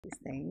these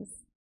things.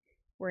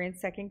 We're in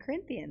 2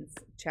 Corinthians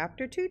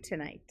chapter 2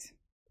 tonight.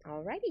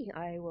 Alrighty,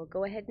 I will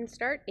go ahead and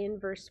start in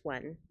verse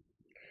 1.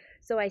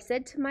 So I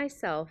said to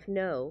myself,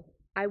 no,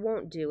 I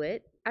won't do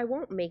it. I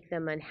won't make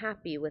them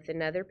unhappy with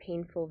another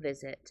painful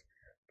visit.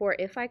 For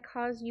if I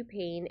cause you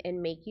pain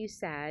and make you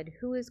sad,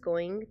 who is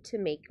going to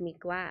make me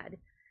glad?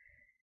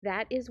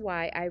 That is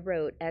why I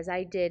wrote as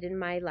I did in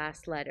my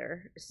last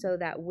letter, so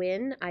that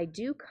when I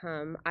do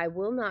come, I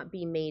will not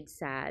be made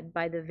sad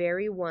by the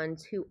very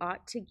ones who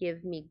ought to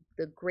give me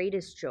the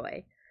greatest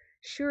joy.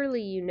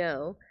 Surely you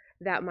know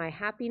that my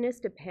happiness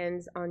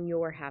depends on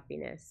your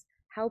happiness.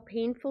 How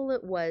painful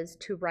it was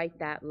to write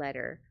that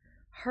letter.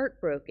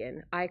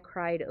 Heartbroken, I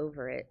cried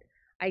over it.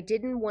 I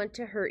didn't want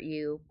to hurt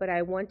you, but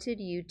I wanted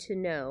you to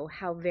know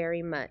how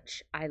very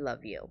much I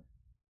love you.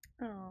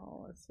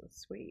 Oh, that's so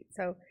sweet.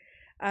 So,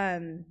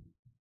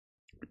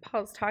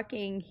 Paul's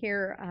talking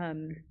here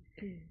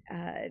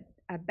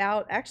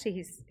about, actually,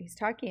 he's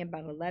talking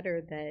about a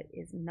letter that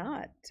is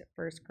not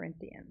 1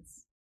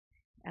 Corinthians.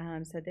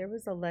 So there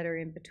was a letter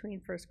in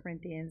between 1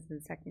 Corinthians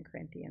and 2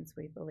 Corinthians,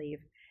 we believe,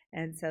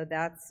 and so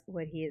that's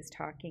what he is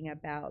talking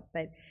about.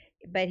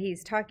 But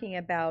he's talking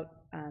about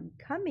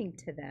coming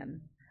to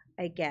them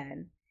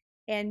again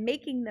and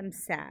making them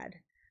sad.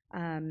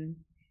 And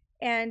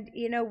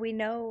we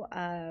know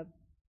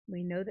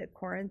that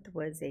Corinth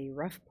was a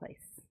rough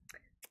place.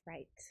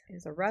 Right. It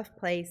was a rough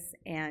place,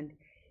 and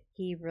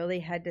he really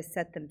had to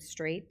set them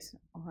straight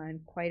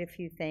on quite a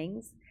few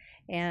things.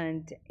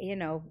 And,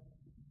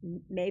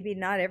 maybe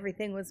not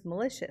everything was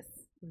malicious,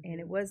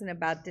 and it wasn't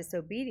about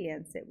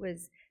disobedience. It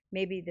was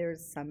maybe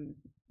there's some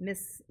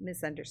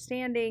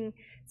misunderstanding.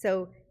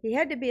 So he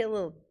had to be a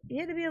little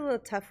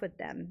tough with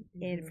them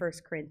in 1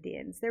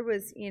 Corinthians. There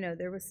was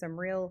some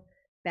real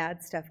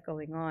bad stuff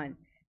going on.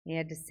 He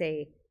had to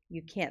say,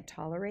 you can't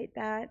tolerate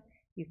that.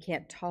 You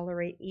can't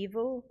tolerate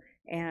evil.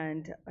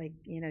 And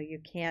you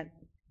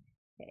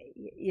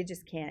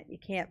just can't. You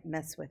can't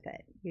mess with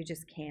it. You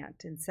just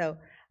can't. And so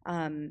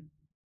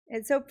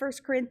 1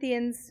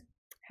 Corinthians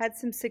had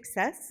some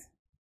success.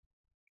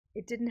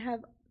 It didn't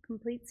have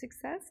complete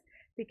success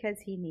because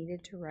he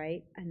needed to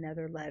write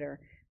another letter.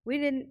 We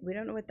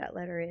don't know what that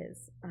letter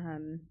is,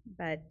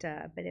 but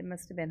it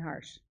must have been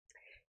harsh.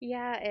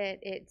 Yeah,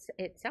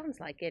 it sounds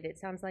like it. It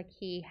sounds like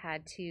he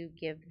had to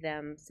give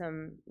them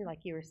some, like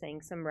you were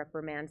saying, some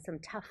reprimand, some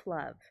tough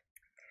love.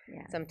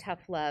 Yeah. Some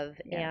tough love.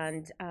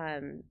 Yes.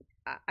 And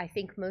I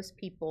think most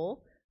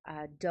people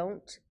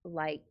don't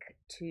like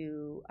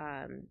to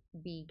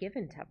be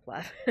given tough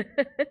love.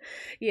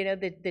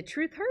 The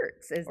truth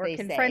hurts, as or they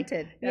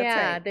confronted. say. That's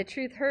yeah, right. The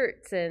truth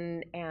hurts,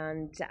 and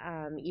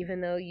even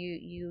though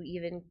you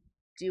even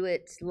do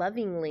it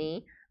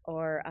lovingly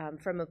or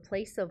from a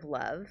place of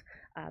love,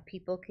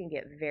 people can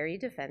get very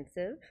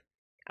defensive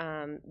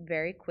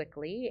very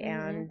quickly,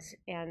 and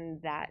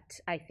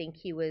that I think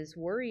he was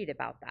worried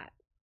about that.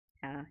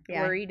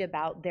 Worried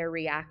about their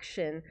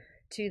reaction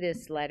to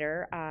this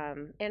letter,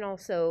 and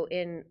also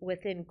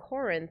within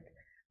Corinth,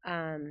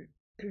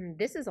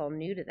 this is all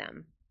new to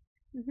them.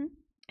 Mm-hmm.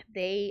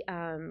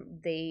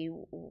 They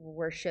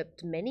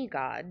worshipped many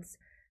gods.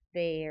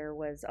 There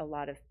was a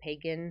lot of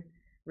pagan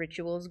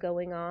rituals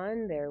going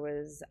on. There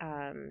was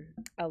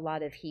a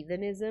lot of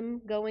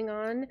heathenism going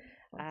on.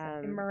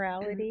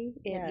 Immorality.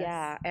 Yes.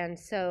 Yeah, and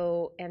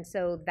so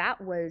that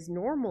was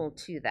normal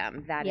to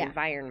them. That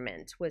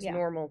environment was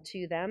normal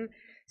to them.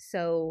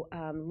 So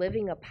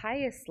living a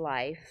pious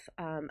life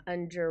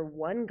under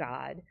one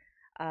God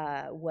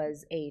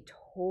was a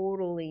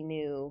totally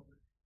new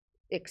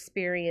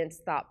experience,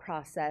 thought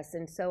process,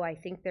 and so I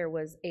think there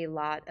was a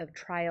lot of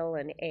trial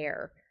and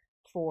error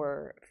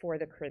for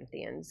the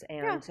Corinthians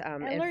and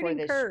for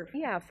this curve.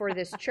 For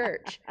this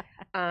church.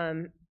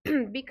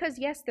 Because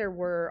yes, there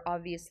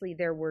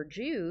were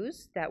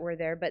Jews that were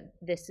there, but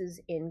this is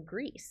in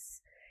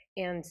Greece,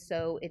 and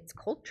so it's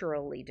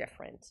culturally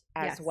different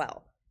as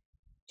well.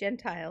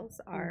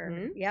 Gentiles are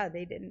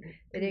they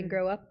didn't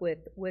grow up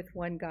with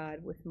one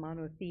God, with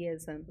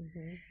monotheism.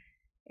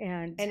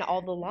 And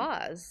all the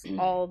laws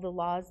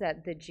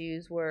that the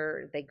Jews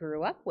they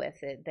grew up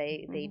with it.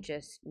 They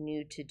just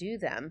knew to do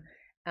them.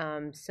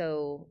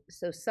 So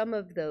some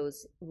of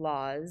those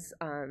laws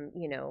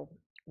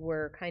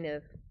were kind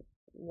of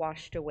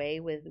washed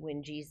away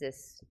when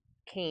Jesus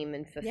came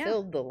and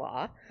fulfilled the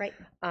law. Right.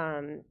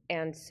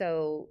 And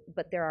so,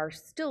 but there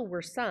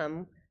were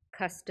some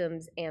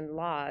customs and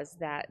laws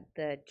that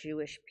the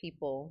Jewish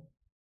people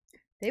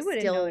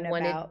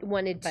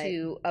wanted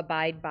to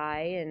abide by,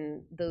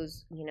 and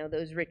those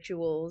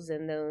rituals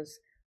and those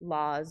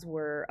laws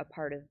were a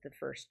part of the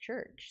first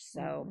church.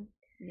 So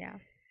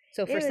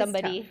So for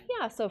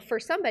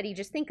somebody,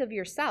 just think of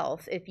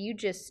yourself. If you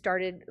just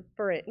started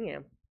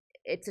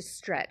it's a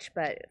stretch,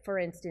 but for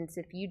instance,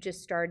 if you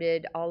just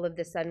started all of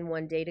a sudden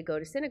one day to go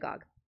to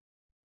synagogue,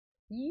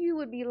 you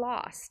would be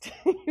lost.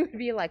 You would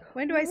be like,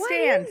 when do I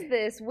stand? What is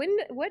this?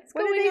 What's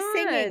what going are they on?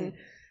 Singing?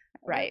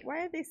 Right.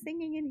 Why are they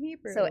singing in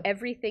Hebrew? So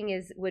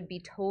everything would be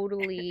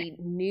totally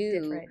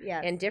new Different,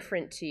 yes. and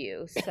different to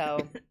you.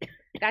 So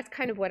that's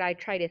kind of what I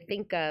try to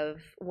think of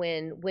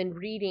when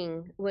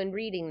reading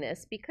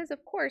this, because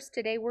of course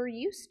today we're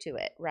used to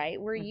it,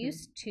 right? We're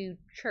used to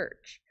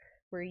church.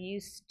 We're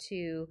used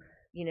to,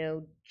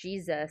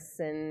 Jesus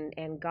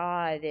and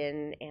God,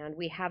 and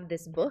we have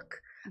this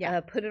book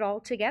put it all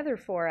together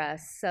for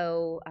us.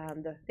 So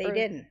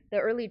the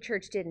early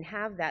church didn't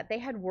have that. They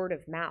had word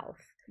of mouth,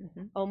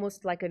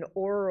 almost like an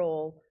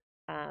oral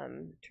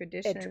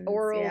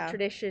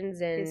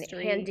traditions and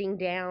history, handing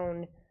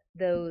down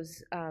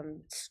those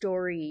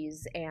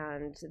stories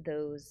and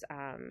those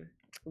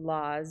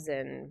laws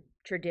and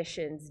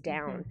traditions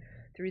down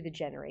through the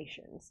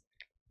generations.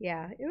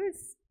 Yeah,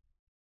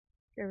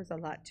 there was a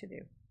lot to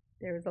do.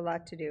 There was a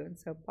lot to do. And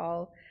so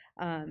Paul,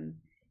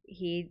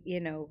 he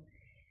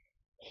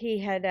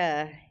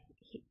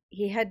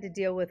had to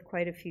deal with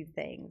quite a few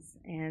things.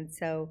 And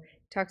so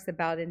it talks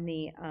about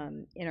in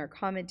our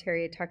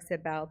commentary, it talks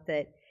about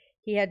that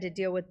he had to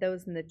deal with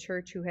those in the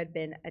church who had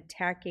been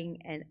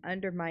attacking and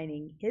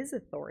undermining his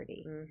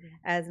authority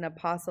as an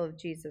apostle of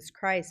Jesus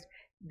Christ,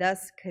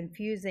 thus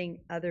confusing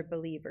other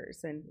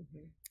believers. And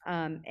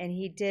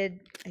he did,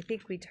 I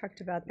think we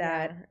talked about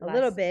that a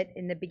little bit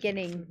in the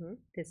beginning,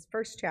 this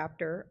first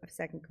chapter of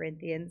 2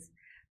 Corinthians,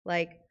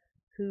 like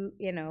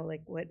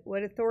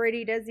what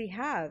authority does he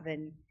have?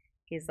 And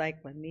he's like,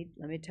 let me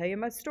tell you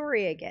my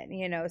story again,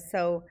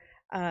 so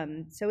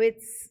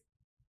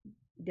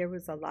there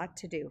was a lot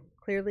to do.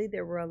 Clearly,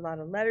 there were a lot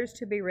of letters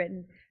to be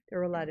written. There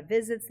were a lot of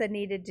visits that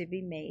needed to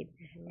be made.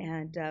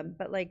 And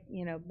but like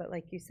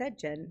you said,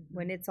 Jen,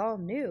 when it's all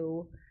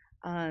new,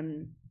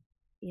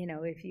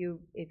 if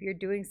you're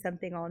doing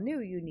something all new,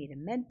 you need a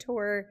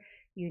mentor.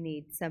 You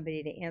need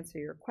somebody to answer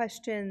your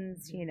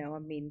questions.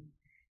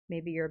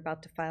 Maybe you're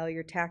about to file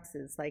your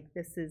taxes. Like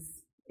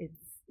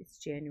it's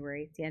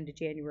January. It's the end of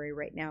January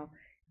right now.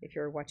 If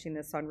you're watching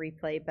this on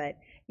replay, but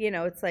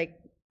it's like,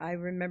 I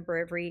remember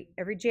every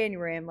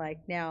January, I'm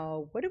like,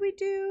 now what do we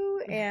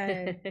do?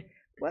 And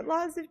what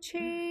laws have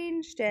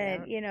changed?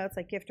 And, it's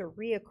like you have to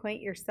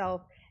reacquaint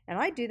yourself. And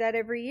I do that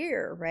every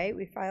year, right?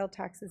 We file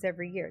taxes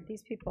every year.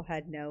 These people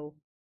had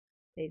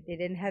they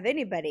didn't have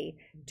anybody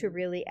to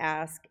really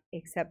ask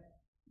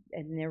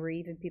and there were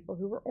even people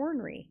who were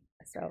ornery.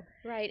 So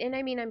right. And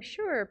I'm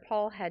sure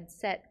Paul had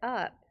set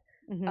up,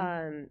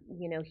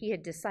 he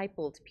had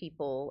discipled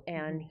people,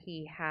 and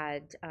he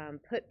had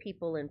put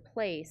people in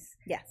place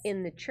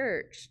in the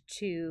church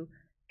to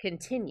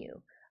continue.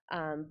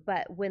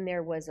 But when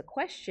there was a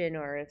question,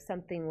 or if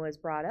something was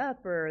brought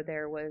up, or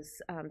there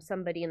was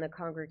somebody in the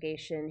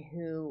congregation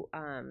who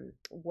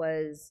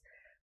was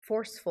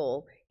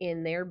forceful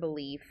in their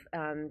belief,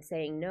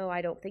 saying, no,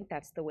 I don't think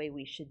that's the way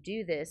we should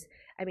do this.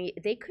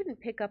 They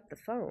couldn't pick up the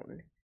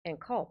phone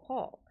and call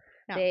Paul.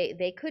 No.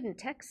 They couldn't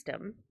text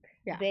him.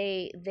 Yeah.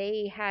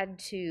 They had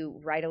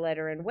to write a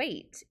letter and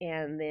wait,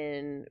 and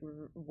then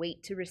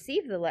wait to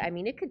receive the letter.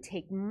 It could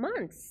take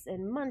months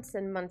and months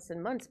and months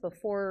and months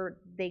before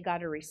they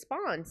got a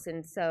response.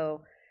 And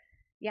so,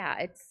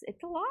 it's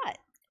a lot.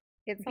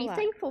 Be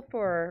thankful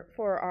for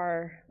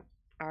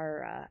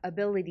our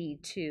ability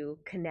to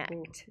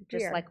connect,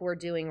 just like we're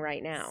doing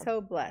right now. So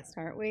blessed,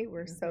 aren't we?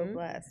 We're so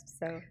blessed.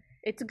 So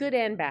it's good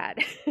and bad.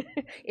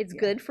 It's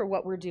good for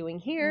what we're doing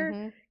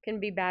here. Can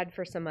be bad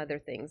for some other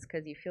things,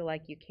 because you feel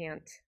like you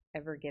can't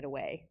ever get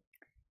away.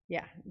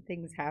 Yeah,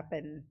 things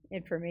happen.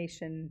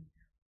 Information,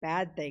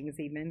 bad things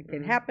even,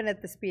 can happen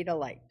at the speed of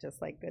light, just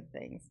like good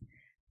things.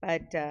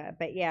 But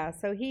yeah,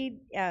 so he,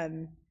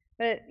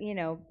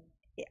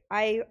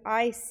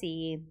 I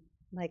see,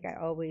 like I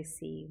always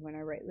see when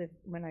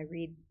I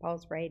read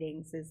Paul's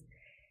writings,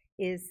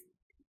 is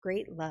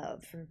great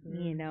love,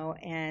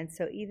 and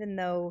so even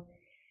though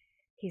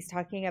he's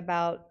talking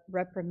about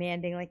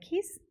reprimanding, like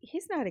he's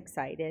not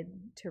excited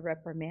to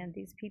reprimand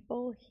these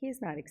people. He's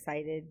not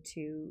excited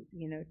to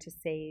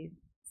say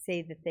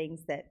the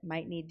things that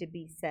might need to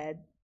be said,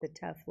 the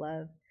tough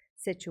love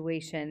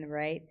situation,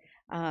 right?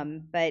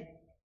 But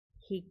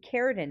he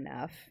cared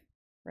enough,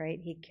 right?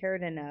 He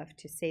cared enough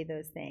to say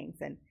those things.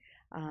 And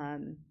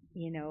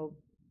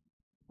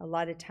a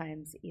lot of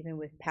times, even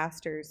with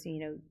pastors,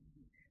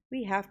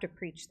 we have to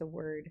preach the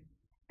word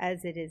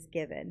as it is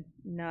given,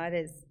 not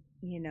as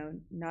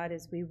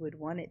we would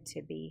want it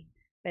to be,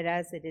 but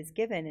as it is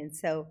given. And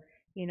so,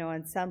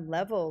 on some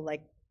level,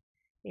 like,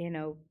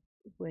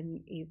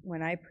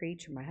 when I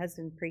preach, or my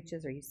husband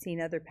preaches, or you've seen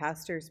other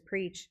pastors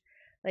preach,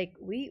 like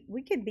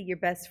we can be your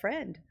best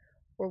friend,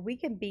 or we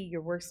can be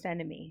your worst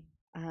enemy,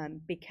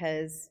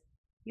 because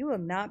you will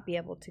not be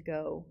able to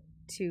go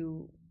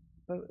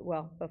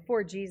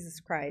before Jesus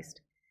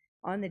Christ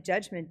on the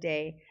judgment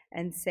day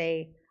and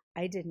say,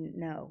 I didn't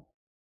know.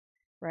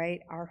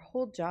 Right? Our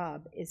whole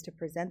job is to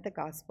present the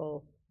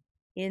gospel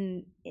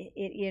in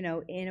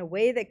a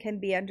way that can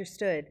be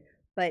understood,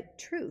 but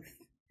truth.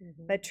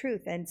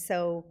 And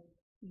so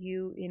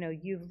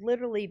you've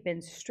literally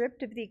been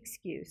stripped of the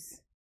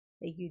excuse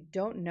that you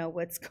don't know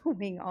what's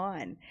going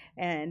on,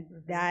 and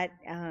that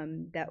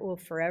will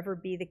forever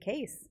be the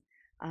case.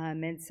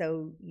 And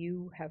so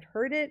you have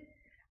heard it,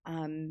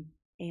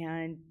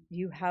 and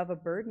you have a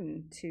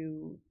burden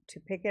to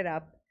pick it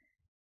up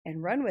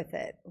and run with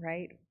it,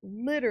 right?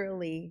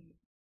 Literally,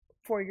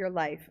 for your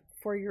life,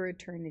 for your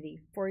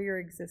eternity, for your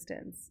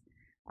existence.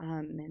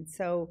 And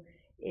so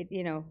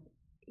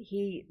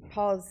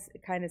Paul's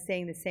kind of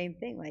saying the same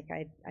thing. Like,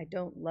 I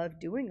don't love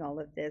doing all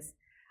of this.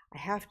 I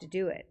have to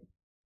do it.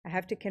 I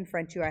have to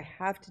confront you. I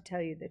have to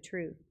tell you the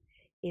truth.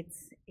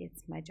 It's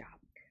my job.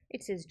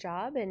 It's his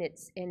job, and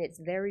it's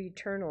their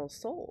eternal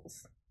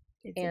souls.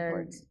 It's and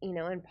important.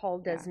 And Paul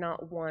does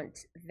not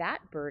want that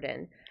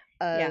burden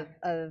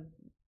of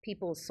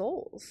people's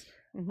souls.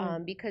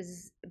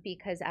 Because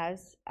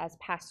as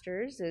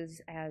pastors,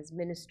 as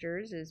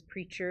ministers, as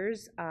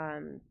preachers,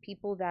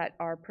 people that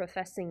are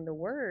professing the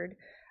word,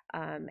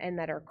 and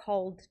that are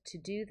called to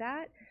do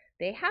that,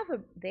 they have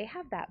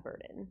that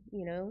burden.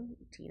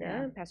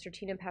 Pastor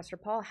Tina and Pastor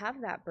Paul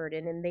have that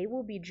burden, and they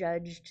will be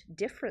judged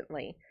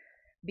differently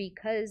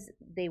because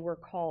they were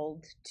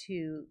called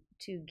to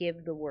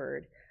give the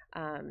word,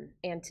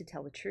 and to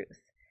tell the truth.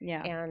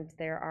 Yeah. And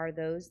there are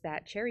those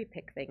that cherry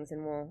pick things,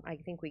 and I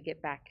think we get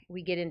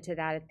into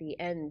that at the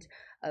end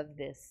of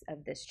this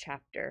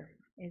chapter.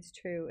 It's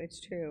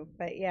true.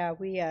 But yeah,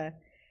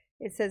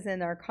 it says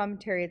in our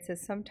commentary, it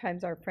says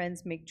sometimes our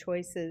friends make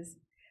choices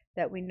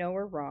that we know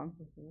are wrong.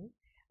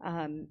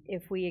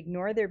 If we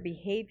ignore their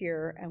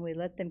behavior and we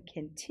let them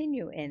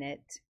continue in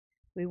it,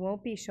 we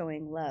won't be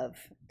showing love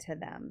to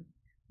them.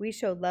 We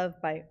show love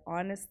by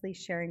honestly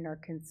sharing our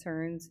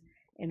concerns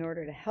in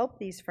order to help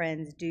these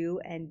friends do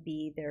and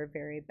be their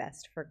very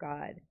best for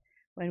God.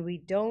 When we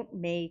don't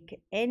make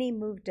any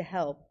move to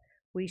help,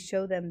 we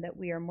show them that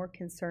we are more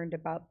concerned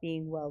about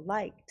being well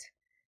liked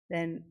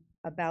than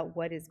about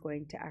what is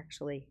going to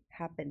actually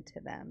happen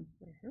to them.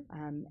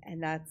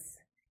 And that's,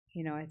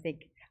 I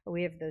think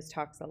we have those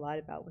talks a lot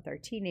about with our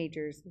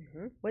teenagers.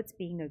 What's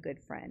being a good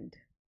friend?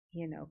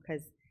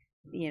 Because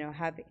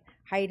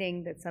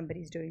hiding that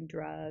somebody's doing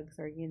drugs,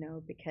 or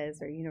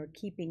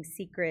keeping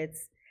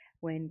secrets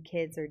when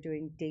kids are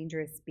doing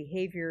dangerous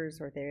behaviors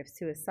or they have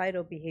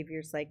suicidal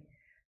behaviors, like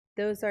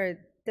those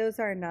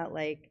are not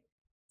like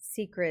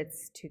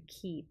secrets to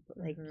keep.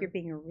 Like, you're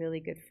being a really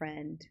good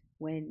friend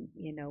when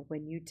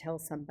you tell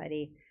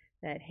somebody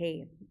that,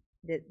 hey,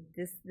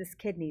 this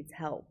kid needs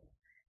help,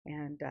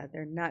 and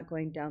they're not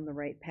going down the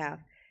right path.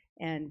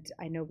 And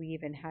I know we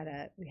even had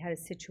a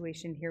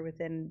situation here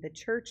within the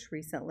church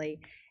recently,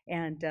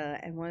 and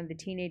one of the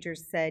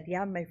teenagers said,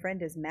 yeah, my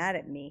friend is mad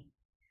at me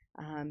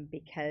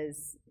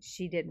because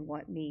she didn't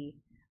want me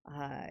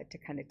to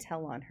kind of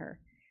tell on her.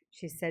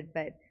 She said,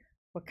 but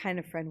what kind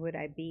of friend would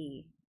I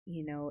be,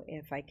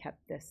 if I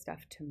kept this stuff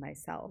to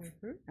myself?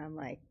 I'm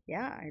like,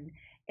 yeah.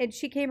 And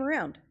she came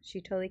around. She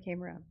totally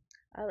came around.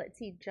 Let's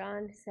see.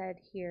 John said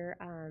here,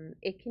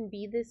 it can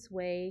be this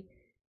way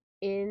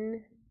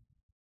in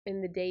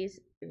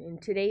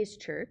today's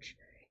church.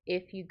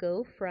 If you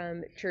go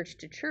from church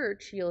to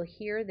church, you'll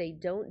hear they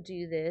don't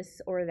do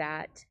this or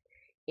that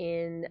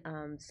in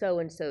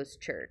so-and-so's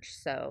church.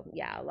 So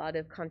yeah, a lot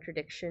of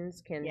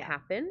contradictions can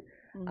happen.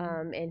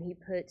 And he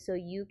put, so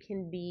you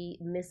can be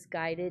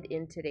misguided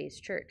in today's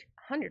church.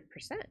 100%.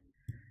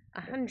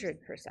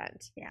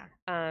 100%. Yeah.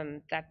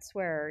 That's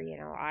where,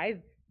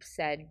 I've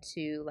said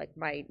to like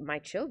my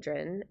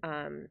children,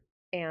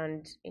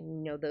 and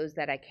those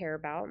that I care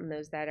about, and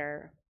those that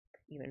are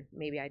even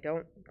maybe I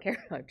don't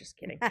care. I'm just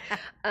kidding.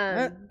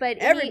 But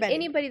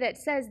anybody that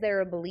says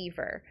they're a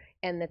believer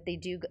and that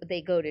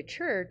they go to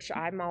church,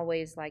 I'm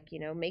always like,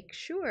 make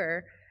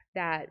sure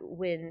that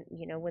when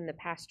the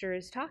pastor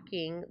is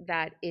talking,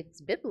 that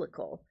it's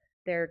biblical.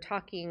 They're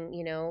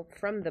talking,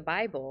 from the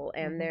Bible,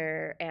 and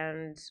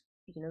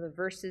the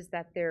verses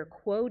that they're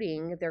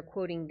quoting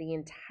the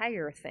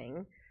entire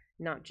thing,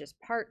 not just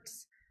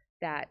parts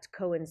that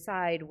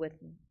coincide with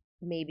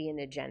maybe an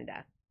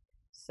agenda.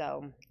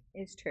 So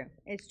it's true.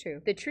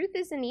 The truth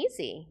isn't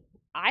easy.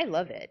 I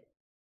love it.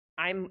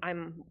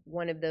 I'm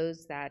one of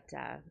those that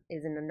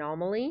is an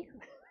anomaly.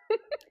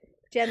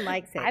 Jen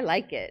likes it. I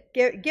like it.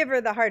 Give her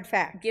the hard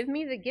facts. Give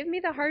me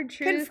the hard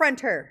truth.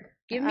 Confront her.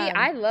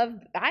 I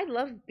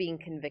love being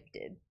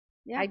convicted.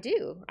 Yeah. I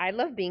do. I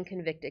love being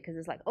convicted because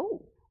it's like,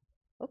 oh,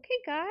 okay,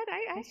 God,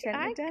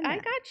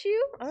 I got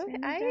you. Okay,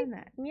 I done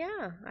that.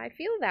 Yeah, I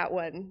feel that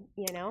one.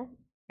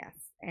 Yes,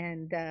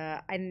 and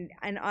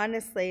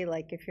honestly,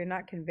 like, if you're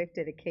not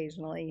convicted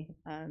occasionally,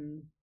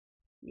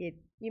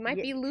 you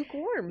might be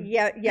lukewarm.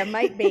 Yeah, you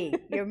might be.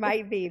 You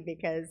might be,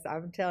 because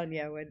I'm telling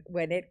you,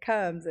 when it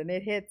comes and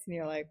it hits, and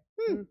you're like,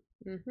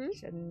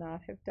 should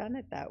not have done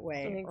it that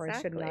way, or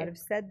should not have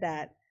said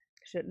that.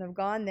 Shouldn't have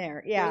gone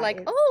there. Yeah. You're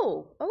like,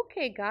 oh,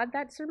 okay, God,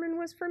 that sermon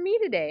was for me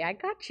today. I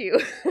got you.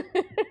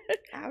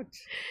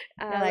 Ouch.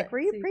 You're like, were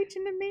you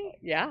preaching to me?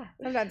 Yeah.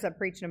 Sometimes I'm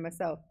preaching to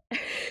myself.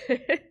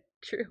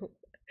 True.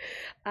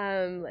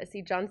 Let's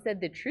see. John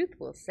said the truth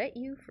will set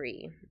you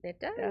free. It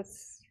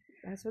does.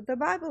 That's what the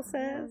Bible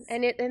says.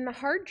 And the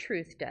hard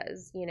truth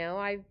does. You know,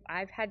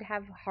 I've had to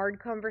have hard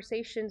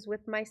conversations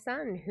with my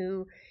son,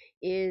 who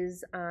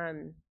is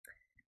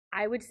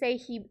I would say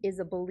he is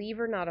a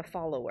believer, not a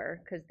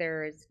follower, because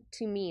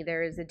to me,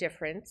 there is a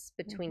difference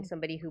between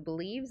somebody who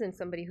believes and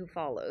somebody who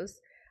follows.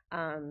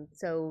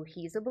 So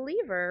he's a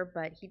believer,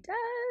 but he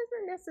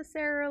doesn't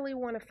necessarily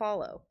want to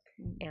follow.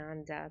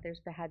 And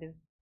there's had to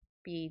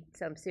be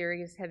some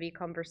serious, heavy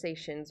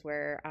conversations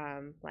where,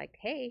 like,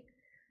 hey,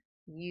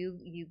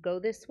 you go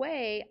this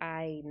way,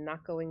 I'm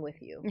not going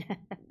with you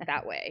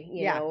that way,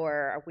 you know,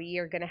 or we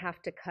are going to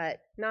have to cut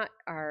not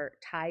our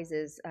ties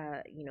as,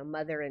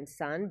 mother and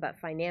son, but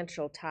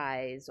financial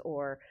ties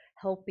or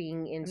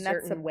helping in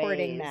certain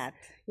ways. That.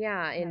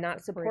 Yeah, and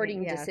not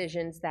supporting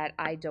decisions that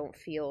I don't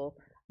feel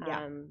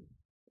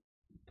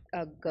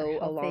go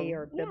along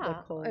or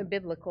biblical.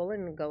 Biblical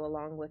and go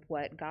along with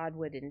what God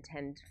would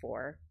intend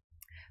for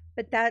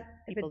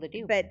people to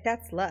do. But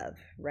that's love,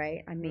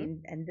 right? I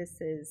mean, and this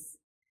is,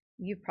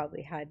 you've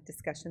probably had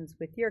discussions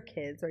with your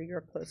kids or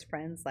your close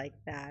friends like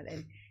that,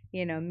 and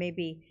you know,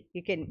 maybe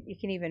you can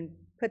even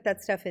put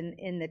that stuff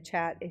in the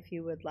chat if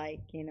you would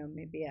like, you know,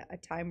 maybe a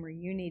time where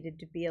you needed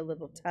to be a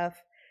little tough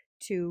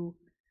to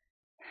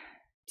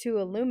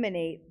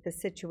illuminate the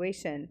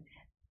situation,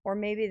 or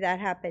maybe that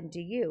happened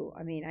to you.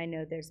 I mean, I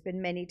know there's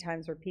been many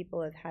times where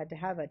people have had to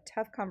have a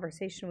tough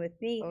conversation with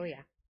me. Oh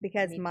yeah,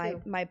 because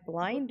my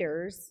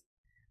blinders,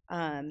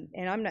 and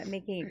I'm not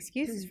making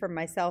excuses for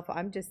myself,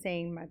 I'm just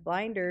saying my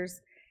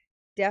blinders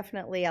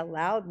definitely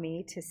allowed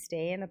me to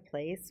stay in a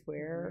place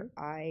where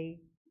I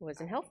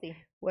wasn't healthy,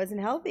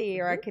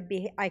 or I could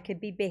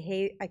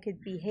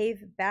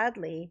behave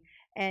badly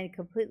and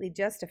completely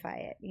justify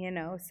it, you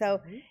know.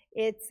 So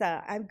it's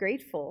I'm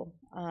grateful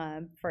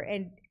for,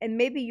 and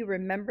maybe you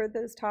remember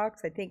those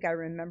talks. I think I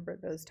remember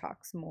those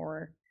talks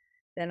more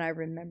than I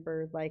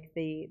remember like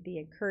the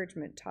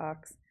encouragement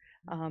talks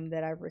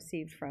that I've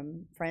received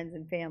from friends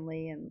and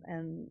family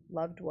and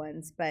loved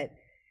ones. But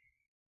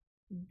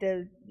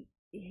I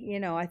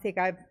think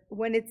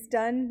when it's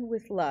done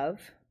with love,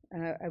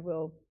 I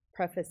will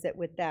preface it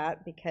with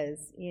that,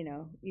 because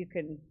you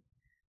can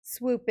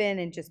swoop in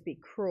and just be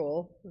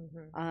cruel,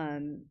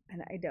 and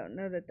I don't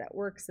know that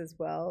works as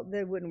well.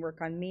 That wouldn't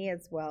work on me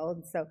as well.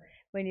 And so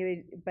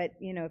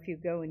if you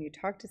go and you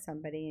talk to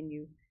somebody and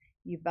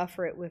you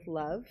buffer it with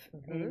love,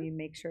 and you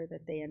make sure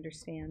that they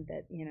understand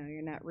that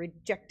you're not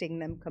rejecting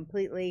them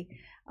completely,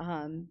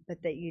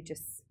 but that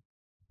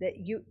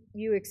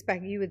you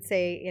expect, you would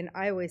say, and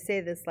I always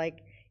say this,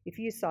 like, if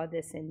you saw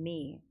this in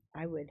me,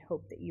 I would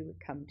hope that you would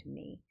come to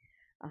me.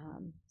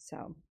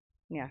 So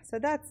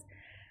that's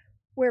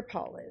where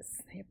Paul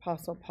is, the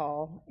Apostle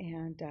Paul,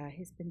 and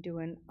he's been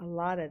doing a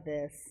lot of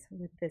this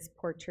with this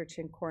poor church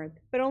in Corinth,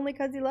 but only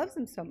because he loves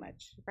them so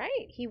much.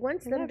 Right. He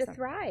wants them to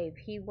thrive.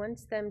 He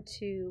wants them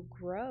to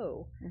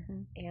grow,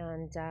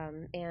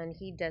 and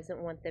he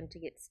doesn't want them to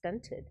get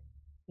stunted,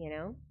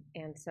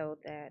 and so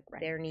that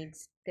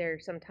there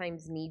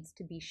sometimes needs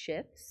to be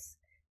shifts.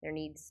 There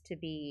needs to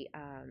be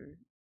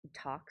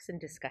talks and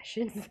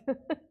discussions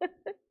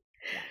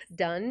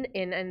done,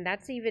 and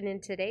that's even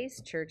in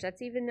today's church.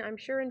 That's even, I'm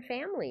sure, in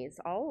families.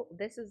 All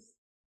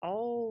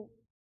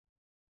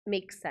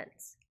makes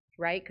sense,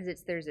 right?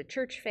 Because there's a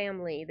church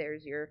family,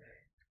 there's your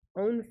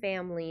own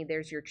family,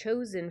 there's your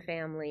chosen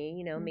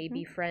family,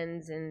 maybe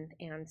friends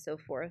and so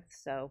forth.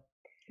 So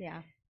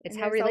it's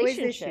how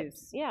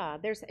relationships. Yeah,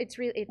 it's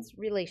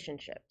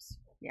relationships.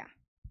 Yeah,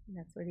 and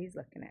that's what he's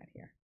looking at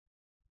here.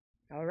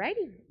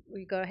 Alrighty,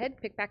 we go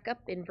ahead, pick back up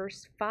in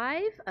verse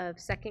 5 of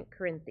 2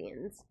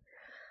 Corinthians.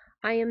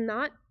 I am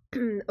not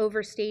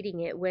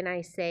overstating it when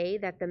I say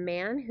that the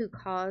man who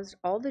caused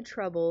all the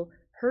trouble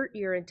hurt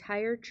your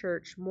entire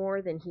church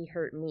more than he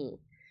hurt me.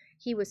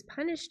 He was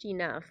punished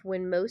enough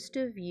when most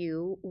of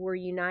you were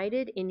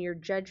united in your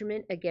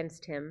judgment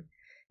against him.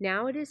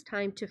 Now it is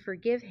time to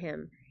forgive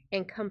him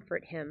and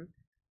comfort him.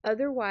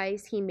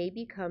 Otherwise, he may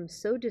become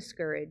so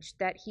discouraged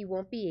that he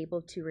won't be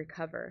able to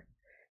recover.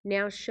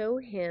 Now show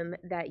him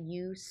that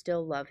you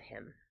still love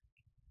him.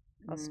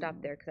 I'll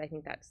stop there because I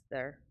think that's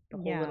the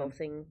whole little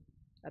thing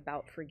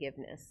about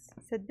forgiveness.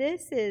 So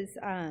this is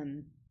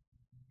the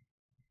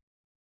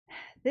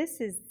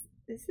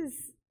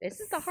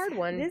hard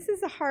one. This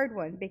is a hard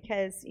one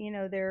because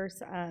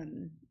there's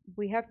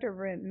we have to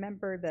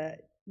remember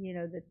that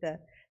that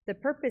the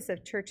purpose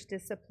of church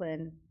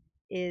discipline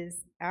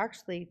is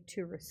actually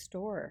to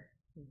restore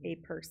a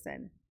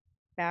person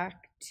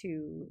back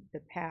to the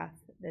path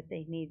that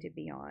they need to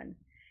be on.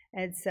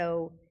 And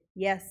so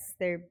yes,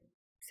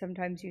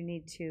 sometimes you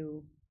need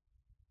to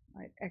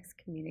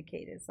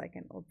excommunicate is like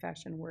an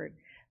old-fashioned word,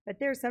 but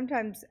there's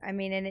sometimes,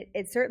 and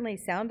it certainly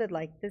sounded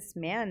like this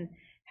man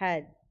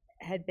had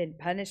been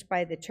punished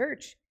by the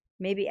church,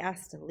 maybe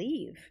asked to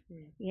leave,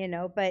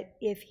 but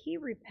if he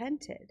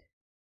repented,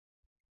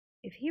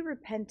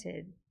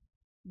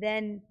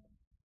 then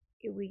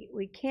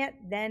we can't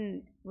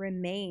then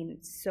remain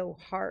so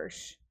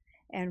harsh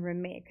and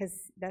remain,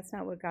 because that's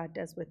not what God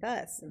does with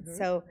us. And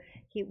so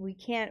we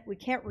can't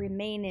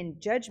remain in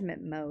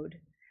judgment mode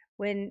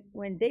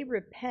when they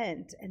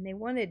repent and they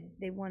want to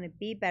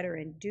be better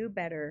and do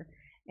better,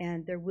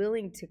 and they're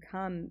willing to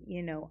come,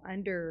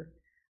 under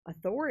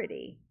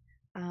authority,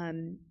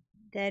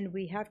 then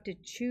we have to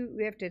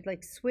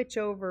like switch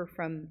over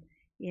from,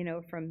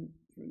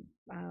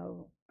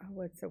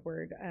 what's the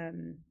word,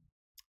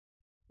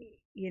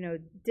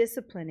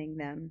 disciplining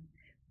them.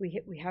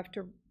 We have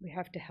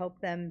to help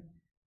them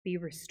be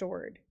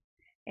restored.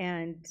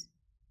 And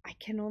I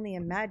can only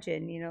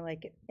imagine,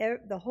 like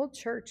the whole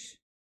church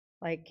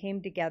like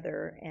came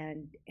together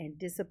and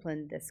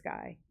disciplined this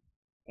guy,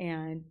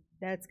 and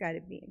that's got to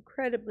be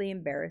incredibly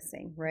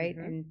embarrassing, right?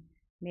 And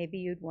maybe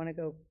you'd want to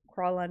go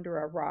crawl under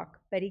a rock.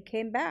 But he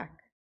came back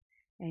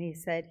and he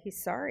said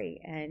he's sorry,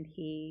 and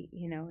he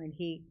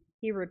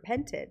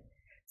repented.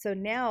 So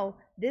now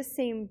this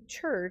same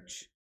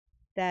church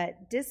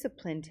that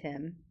disciplined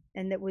him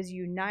and that was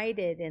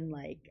united in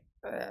like,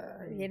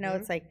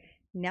 it's like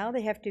now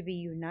they have to be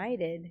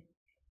united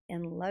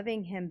in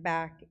loving him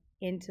back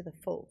into the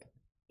fold,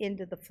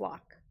 into the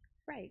flock.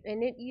 Right.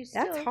 And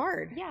that's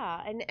hard.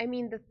 Yeah. And I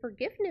mean, the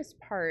forgiveness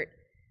part,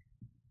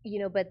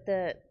 but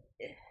the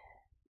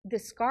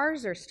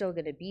scars are still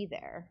going to be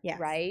there. Yes.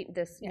 Right.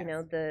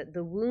 The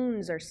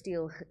wounds are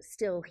still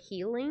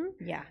healing.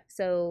 Yeah.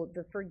 So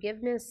the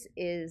forgiveness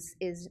is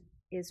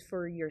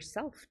for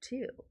yourself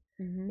too.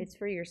 It's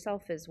for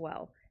yourself as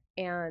well.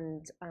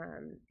 And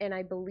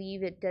I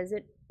believe it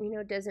doesn't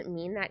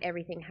mean that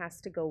everything has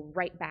to go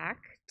right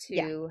back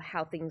to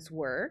how things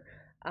were.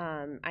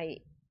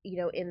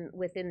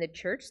 Within the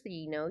church,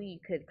 you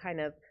could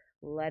kind of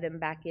let them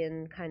back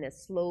in kind of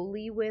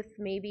slowly with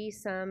maybe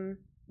some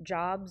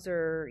jobs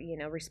or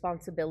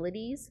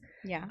responsibilities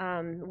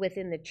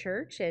within the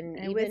church, and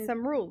even with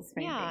some rules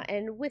maybe.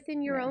 And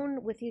within your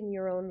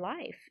own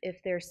life,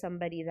 if there's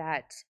somebody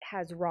that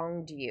has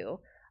wronged you,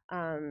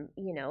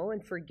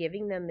 and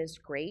forgiving them is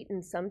great,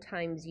 and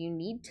sometimes you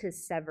need to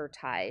sever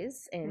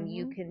ties, and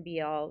you can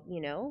be all,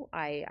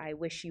 I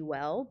wish you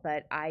well,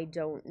 but I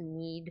don't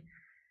need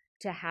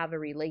to have a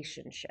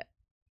relationship.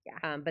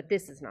 But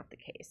this is not the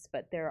case.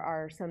 But there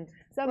are some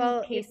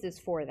cases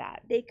for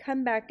that. They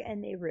come back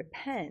and they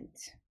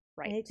repent.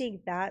 Right. And I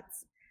think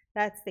that's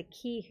the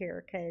key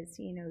here, because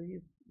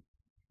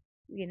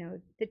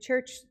the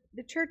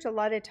church a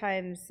lot of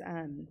times,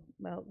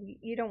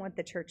 you don't want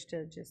the church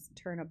to just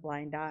turn a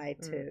blind eye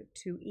to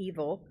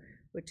evil,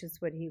 which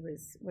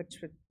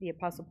the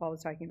Apostle Paul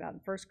was talking about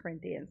in 1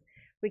 Corinthians.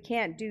 We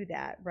can't do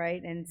that,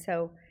 right? And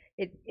so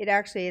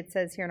it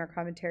says here in our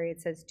commentary,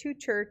 it says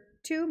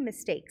two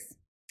mistakes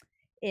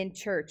in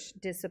church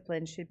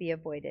discipline should be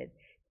avoided: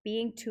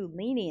 being too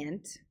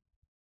lenient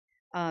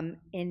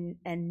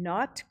and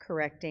not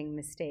correcting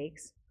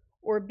mistakes,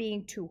 or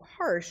being too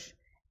harsh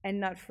and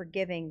not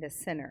forgiving the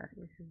sinner,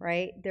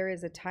 right? There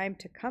is a time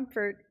to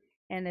comfort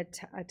and a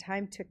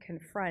time to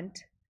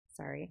confront,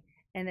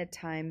 and a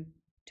time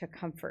to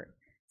comfort.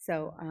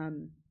 So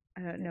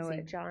I don't know.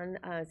 John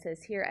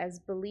says here, as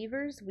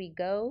believers, we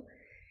go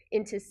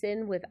into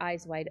sin with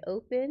eyes wide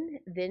open,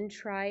 then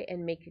try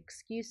and make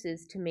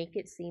excuses to make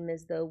it seem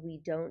as though we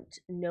don't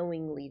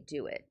knowingly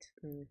do it.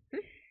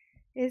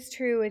 It's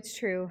true.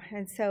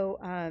 And so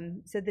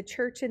the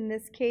church in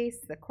this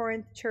case, the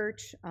Corinth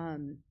church,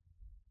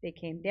 they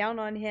came down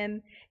on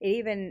him.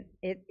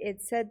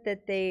 It said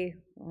that they,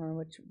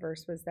 which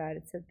verse was that?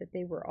 It said that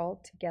they were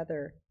all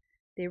together.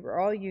 They were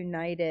all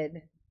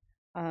united.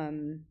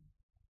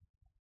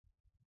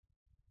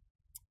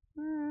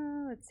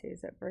 Let's see,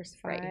 is that verse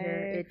 5? Right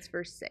here, it's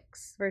verse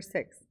 6. Verse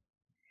 6.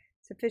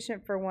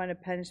 Sufficient for one a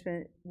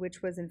punishment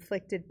which was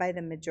inflicted by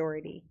the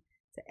majority.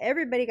 So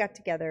everybody got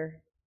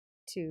together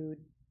to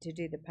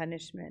do the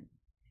punishment.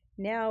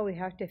 Now we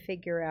have to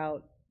figure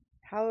out,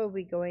 how are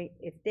we going,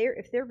 if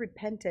they're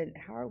repentant,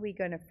 how are we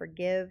going to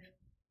forgive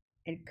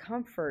and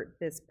comfort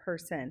this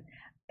person?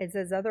 It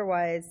says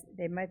otherwise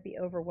they might be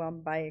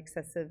overwhelmed by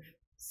excessive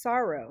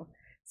sorrow.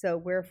 So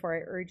wherefore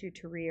I urge you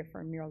to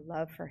reaffirm your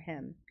love for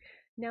him.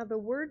 Now the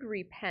word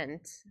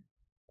repent,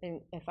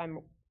 and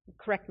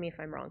correct me if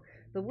I'm wrong,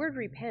 the word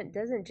repent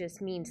doesn't just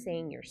mean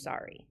saying you're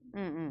sorry.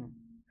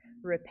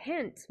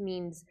 Repent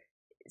means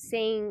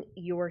saying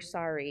you're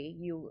sorry.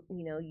 You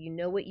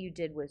know what you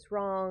did was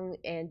wrong,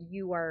 and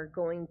you are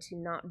going to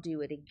not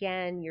do it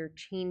again. You're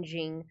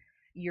changing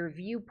your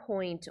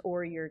viewpoint,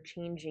 or you're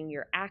changing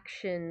your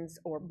actions,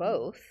 or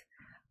both,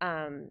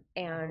 and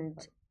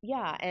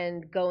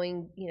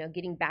going,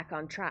 getting back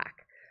on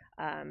track.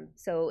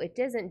 So it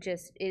isn't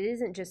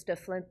just a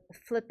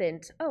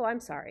flippant, oh, I'm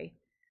sorry.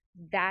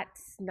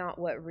 That's not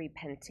what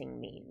repenting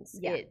means.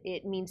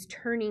 It means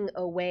turning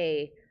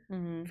away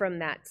from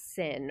that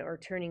sin, or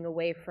turning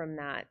away from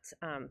that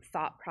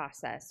thought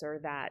process, or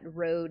that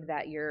road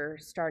that you're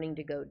starting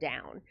to go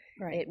down.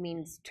 Right. It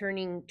means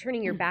turning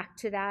your back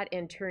to that,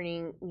 and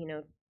turning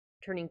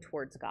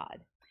towards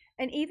God.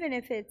 And even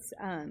if it's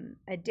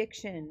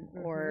addiction,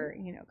 or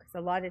because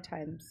a lot of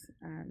times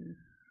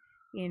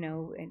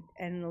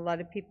and a lot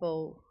of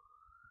people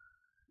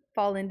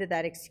fall into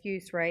that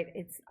excuse, right?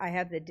 It's I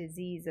have the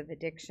disease of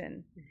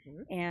addiction,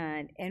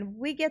 and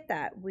we get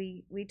that.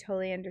 We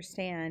totally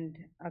understand.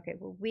 Okay,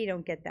 well, we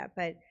don't get that,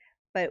 but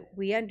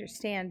we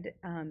understand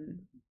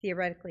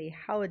theoretically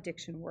how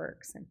addiction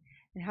works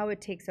and how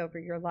it takes over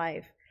your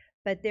life.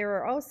 But there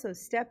are also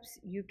steps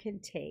you can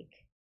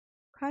take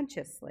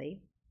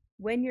consciously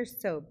when you're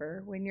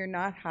sober, when you're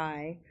not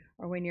high,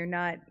 or when you're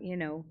not,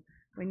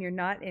 when you're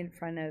not in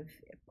front of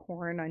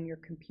porn on your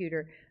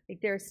computer. Like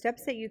there are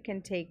steps that you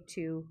can take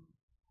to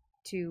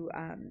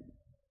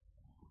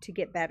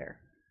get better,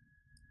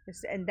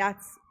 and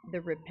that's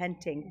the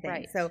repenting thing.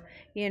 Right. So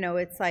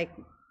it's like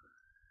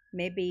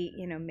maybe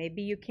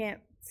you can't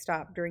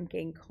stop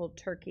drinking cold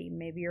turkey.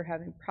 Maybe you're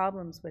having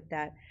problems with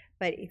that.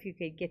 But if you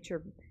could get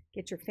your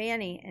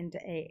fanny into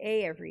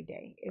AA every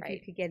day, if you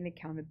could get an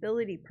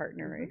accountability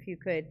partner, if you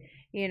could,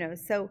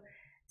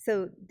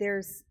 so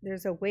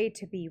there's a way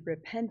to be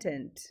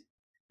repentant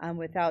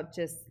without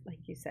just, like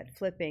you said,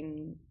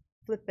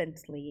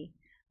 flippantly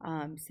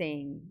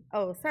saying,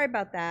 "Oh, sorry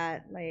about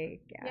that.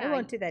 Like I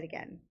won't do that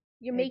again."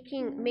 You're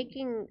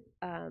making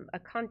a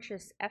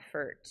conscious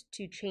effort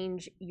to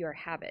change your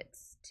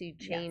habits, to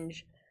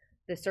change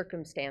the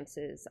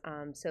circumstances.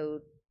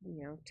 So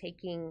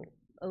taking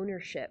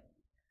ownership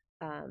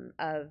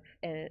of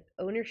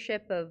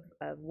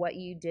what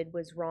you did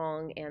was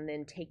wrong, and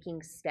then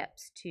taking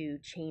steps to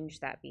change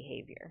that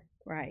behavior.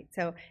 Right.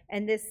 So,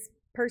 and this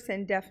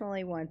person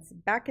definitely wants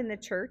back in the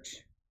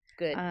church.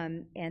 Good.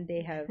 And I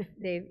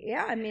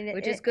mean,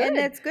 which is good, and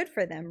that's good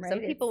for them, right? Some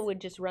people would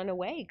just run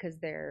away because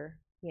they're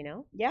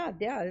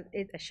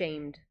it's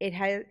ashamed. It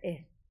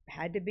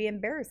had to be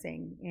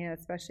embarrassing,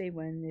 especially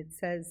when it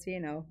says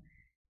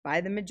by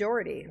the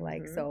majority,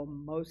 like so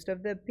most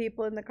of the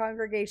people in the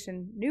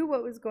congregation knew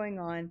what was going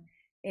on,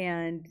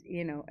 and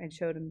and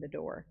showed him the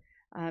door.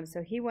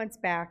 So he wants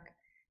back.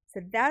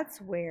 So that's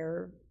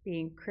where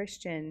being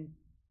Christian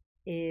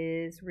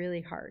is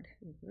really hard.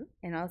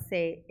 And I'll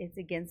say it's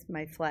against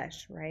my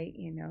flesh, right?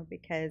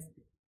 Because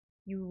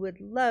I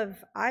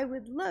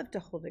would love to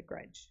hold a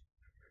grudge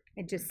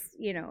and just,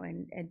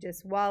 and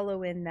just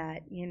wallow in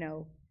that,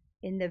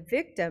 in the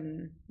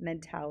victim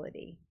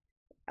mentality.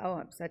 Oh,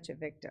 I'm such a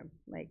victim.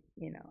 Like,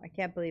 I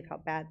can't believe how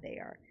bad they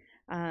are.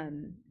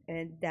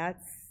 And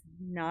that's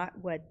not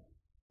what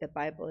the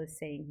Bible is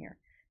saying here.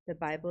 The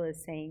Bible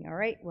is saying, all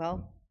right,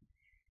 well,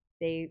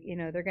 they're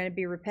going to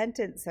be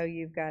repentant, so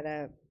you've got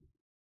to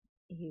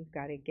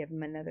give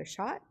them another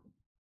shot,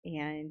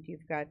 and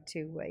you've got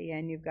to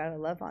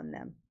love on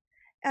them.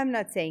 I'm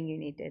not saying you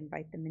need to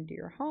invite them into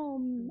your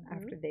home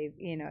after they've,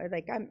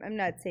 I'm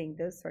not saying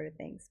those sort of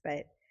things,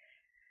 but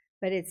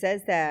it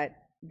says that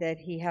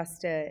he has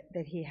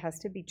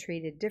to be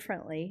treated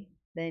differently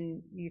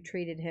than you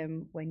treated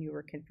him when you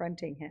were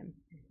confronting him.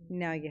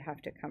 Now you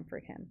have to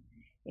comfort him,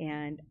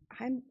 and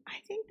I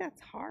think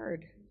that's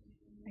hard.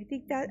 I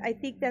think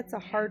that's a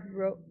hard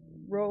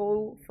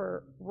role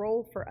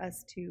for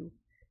us to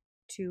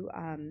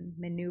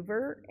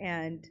maneuver,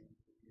 and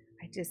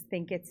I just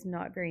think it's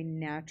not very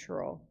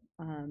natural.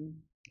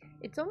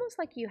 It's almost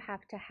like you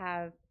have to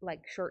have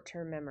like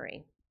short-term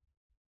memory,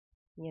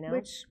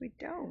 which we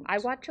don't. I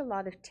watch a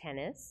lot of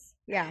tennis.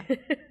 Yeah.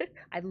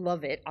 I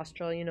love it.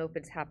 Australian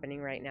Open's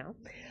happening right now.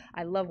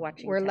 I love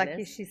watching We're tennis.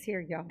 lucky she's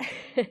here, y'all.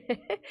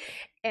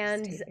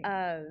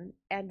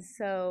 And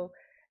so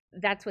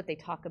that's what they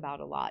talk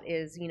about a lot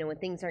is, when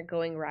things aren't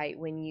going right,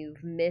 when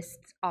you've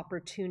missed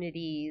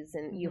opportunities,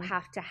 and you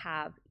have to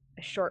have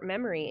a short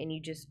memory and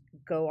you just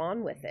go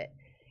on with it.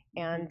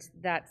 And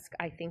that's,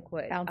 I think,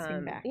 what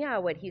bouncing back. Yeah,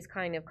 what he's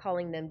kind of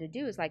calling them to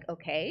do is like,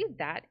 okay,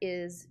 that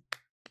is,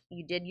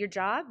 you did your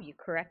job, you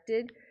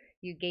corrected,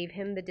 you gave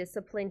him the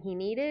discipline he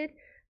needed.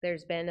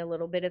 There's been a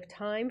little bit of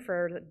time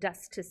for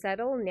dust to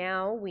settle.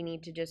 Now we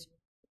need to just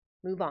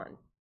move on.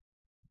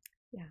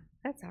 Yeah,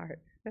 that's hard.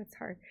 That's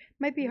hard.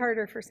 Might be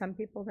harder for some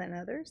people than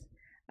others,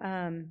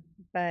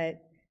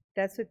 but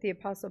that's what the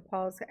Apostle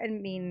Paul's. I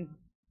mean,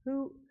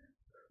 who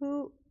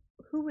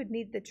would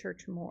need the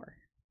church more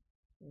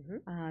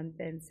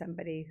than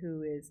somebody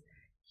who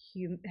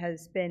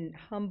has been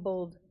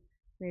humbled,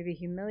 maybe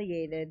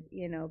humiliated,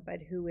 but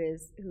who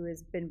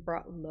has been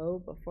brought low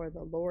before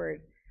the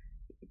Lord.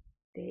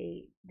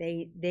 They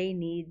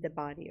need the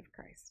body of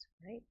Christ,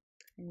 right?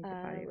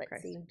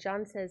 Let's see.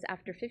 John says,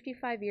 after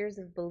 55 years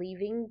of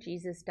believing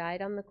Jesus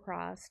died on the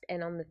cross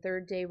and on the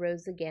third day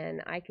rose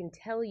again, I can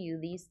tell you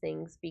these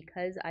things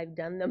because I've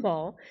done them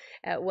all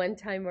at one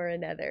time or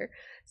another.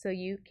 So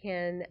you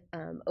can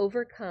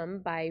overcome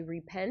by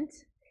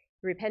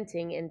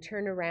repenting and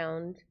turn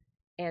around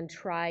and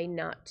try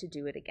not to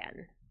do it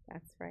again.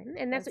 That's right.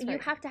 And that's what right. You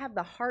have to have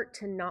the heart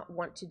to not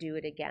want to do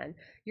it again.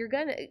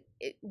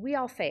 We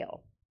all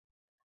fail.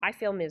 I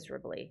fail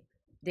miserably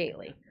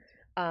daily.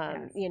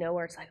 Yes.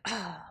 Where it's like,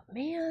 oh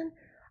man,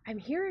 I'm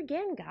here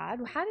again, God.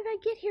 How did I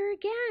get here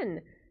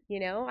again?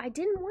 I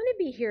didn't want to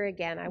be here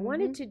again. I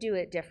wanted to do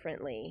it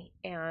differently.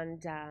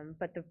 And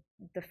but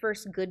the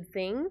first good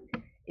thing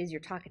is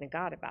you're talking to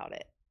God about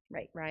it.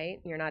 Right?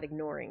 You're not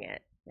ignoring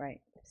it.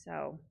 Right.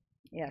 So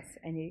yes,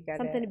 and you got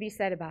something to be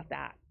said about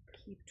that.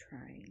 Keep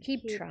trying.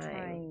 Keep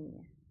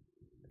trying.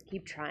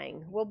 Keep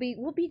trying. We'll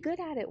be good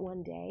at it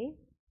one day.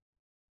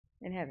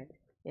 In heaven.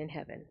 In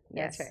heaven.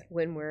 That's Yes. right.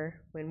 When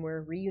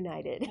we're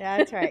reunited.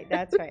 That's right.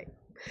 That's right.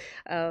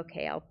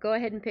 Okay, I'll go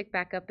ahead and pick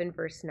back up in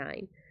verse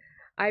 9.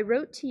 I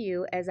wrote to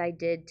you as I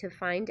did to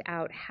find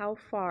out how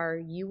far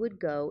you would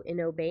go in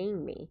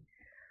obeying me.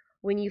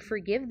 When you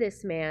forgive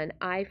this man,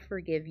 I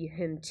forgive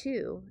him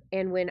too.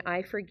 And when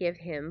I forgive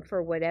him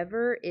for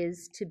whatever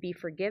is to be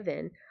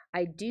forgiven,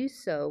 I do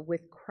so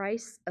with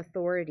Christ's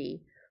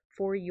authority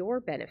for your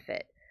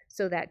benefit,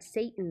 so that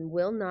Satan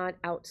will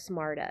not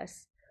outsmart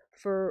us.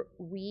 For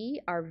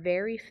we are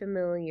very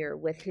familiar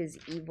with his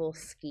evil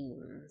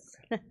schemes.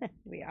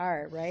 We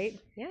are, right?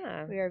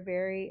 Yeah. We are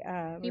very,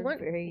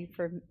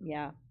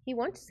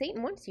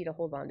 Satan wants you to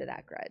hold on to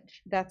that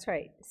grudge. That's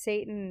right.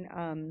 Satan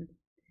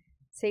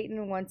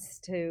wants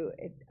to,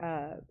 it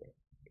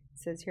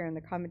says here in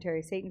the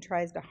commentary, Satan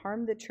tries to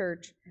harm the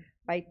church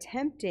by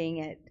tempting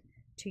it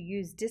to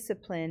use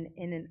discipline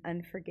in an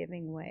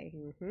unforgiving way.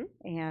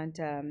 And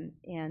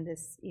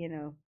this,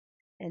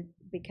 and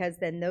because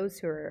then those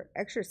who are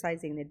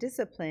exercising the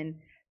discipline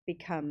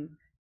become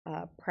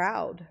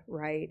proud,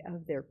 right,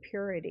 of their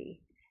purity.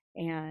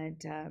 And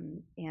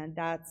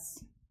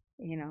that's,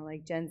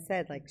 like Jen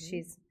said, like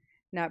she's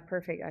not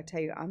perfect. I tell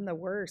you, I'm the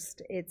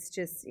worst. It's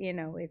just,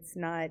 it's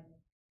not,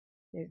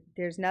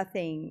 there's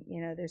nothing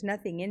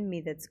in me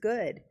that's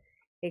good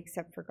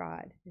except for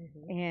God.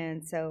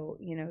 And so,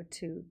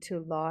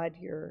 to laud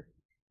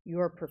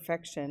your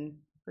perfection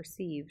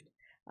perceived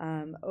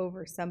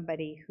over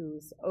somebody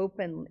who's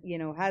open,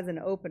 has an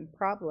open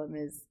problem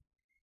is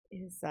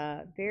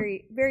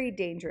very, very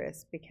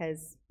dangerous,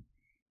 because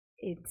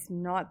it's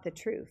not the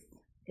truth.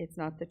 It's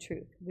not the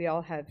truth. We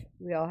all have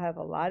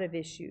a lot of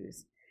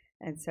issues,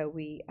 and so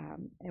we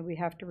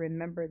have to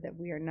remember that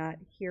we are not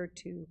here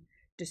to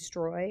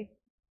destroy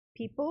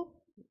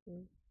people.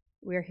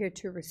 We are here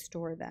to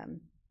restore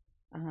them.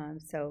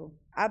 So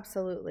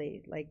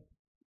absolutely, like,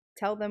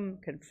 tell them,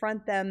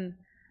 confront them.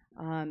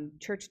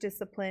 Church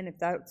discipline, if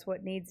that's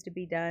what needs to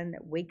be done,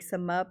 that wakes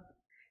them up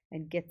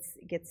and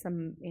gets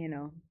them,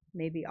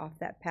 maybe off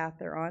that path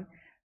they're on.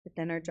 But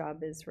then our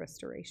job is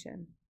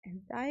restoration,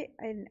 and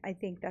I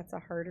think that's a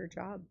harder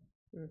job.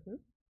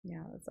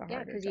 Yeah, it's a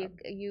harder job.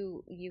 Because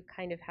you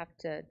kind of have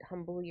to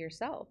humble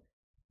yourself,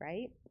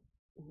 right?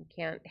 You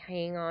can't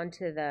hang on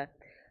to the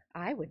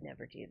I would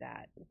never do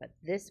that, but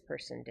this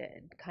person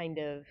did kind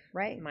of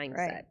mindset.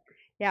 Right.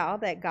 Yeah, all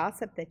that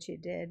gossip that you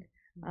did.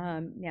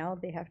 Now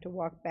they have to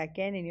walk back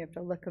in, and you have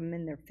to look them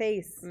in their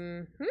face.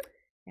 And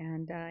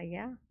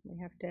you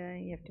have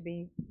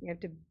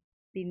to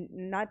be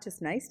not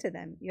just nice to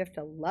them. You have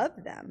to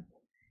love them,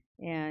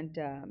 and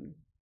and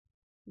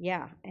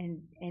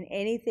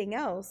anything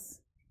else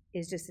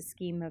is just a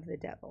scheme of the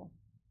devil.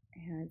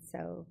 And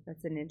so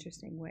that's an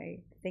interesting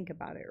way to think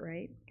about it,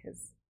 right?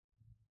 Because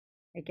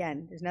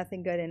again, there's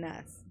nothing good in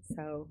us,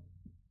 so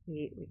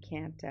we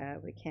can't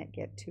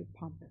get too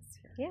pompous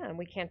here. Yeah, and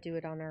we can't do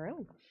it on our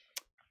own.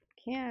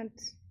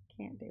 Can't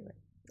do it.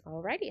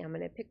 Alrighty, I'm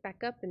going to pick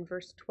back up in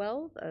verse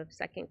 12 of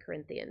 2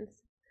 Corinthians.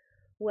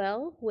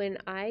 Well, when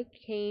I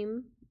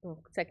came,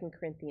 2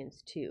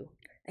 Corinthians 2.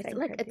 It's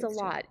a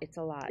lot. There's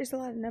a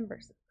lot of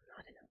numbers.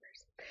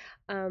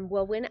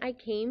 Well, when I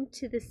came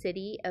to the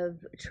city of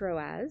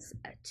Troas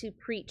to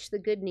preach the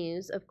good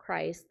news of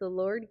Christ, the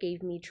Lord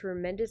gave me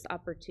tremendous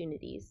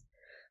opportunities.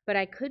 But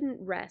I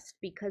couldn't rest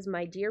because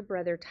my dear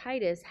brother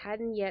Titus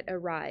hadn't yet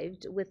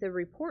arrived with a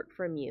report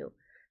from you.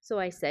 So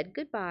I said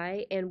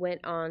goodbye and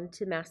went on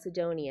to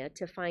Macedonia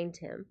to find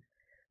him.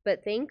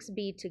 But thanks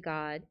be to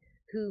God,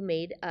 who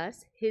made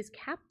us his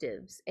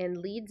captives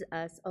and leads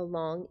us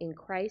along in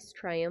Christ's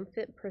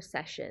triumphant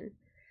procession.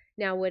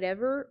 Now,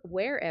 wherever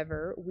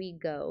we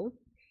go,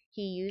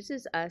 he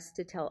uses us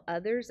to tell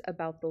others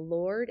about the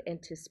Lord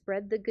and to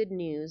spread the good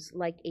news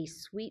like a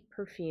sweet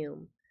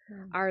perfume.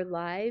 Our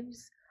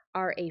lives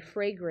are a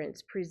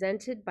fragrance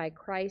presented by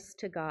Christ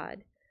to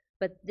God.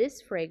 But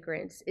this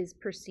fragrance is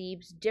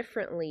perceived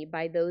differently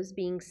by those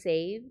being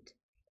saved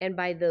and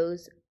by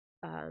those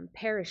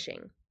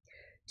perishing.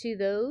 To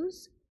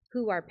those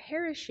who are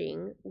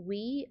perishing,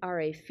 we are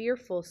a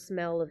fearful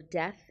smell of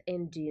death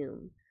and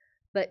doom.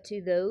 But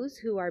to those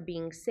who are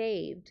being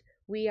saved,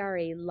 we are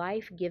a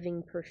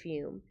life-giving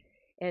perfume.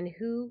 And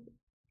who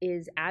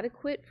is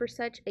adequate for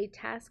such a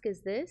task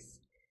as this?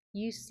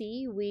 You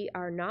see, we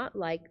are not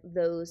like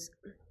those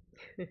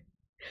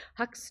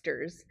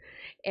hucksters,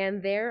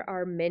 and there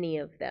are many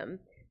of them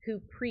who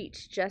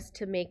preach just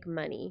to make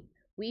money.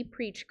 We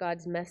preach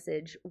God's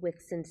message with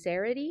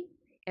sincerity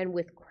and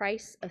with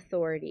Christ's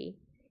authority,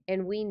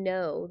 and we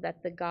know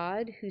that the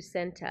God who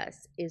sent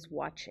us is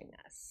watching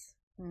us.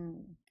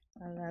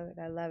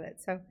 I love it.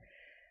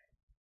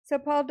 So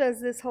Paul does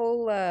this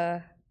whole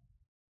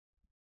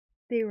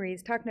thing where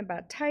he's talking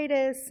about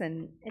Titus,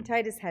 and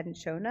Titus hadn't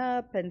shown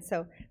up, and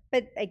so,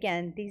 but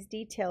again, these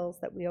details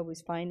that we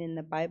always find in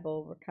the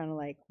Bible, we're kind of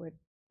like,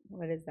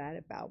 what is that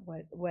about?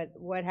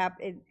 What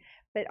happened?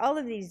 But all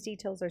of these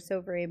details are so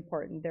very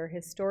important. They're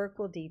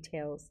historical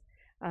details.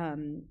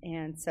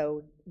 And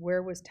so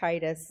where was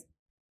Titus?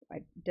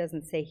 It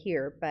doesn't say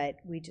here, but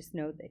we just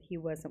know that he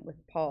wasn't with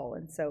Paul.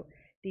 And so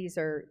these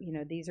are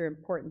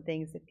important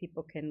things that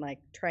people can like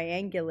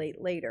triangulate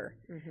later,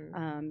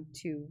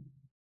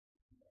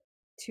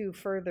 to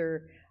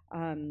further,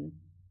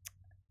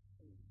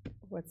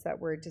 what's that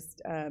word?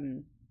 Just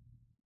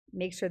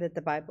make sure that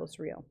the Bible's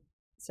real.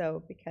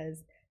 So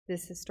because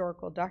this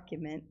historical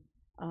document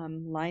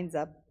lines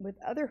up with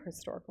other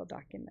historical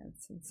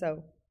documents, and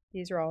so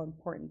these are all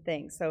important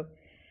things. So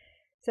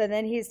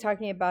then he's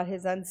talking about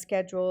his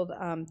unscheduled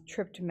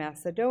trip to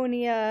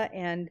Macedonia,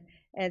 and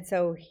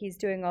so he's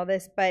doing all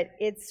this, but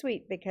it's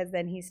sweet because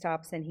then he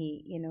stops and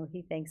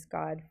he thanks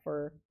God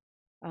for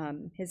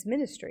his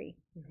ministry,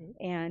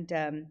 and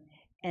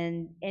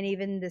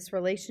even this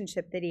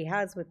relationship that he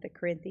has with the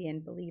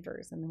Corinthian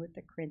believers and with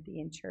the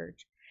Corinthian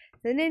church.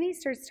 And then he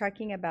starts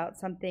talking about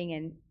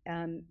something,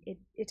 and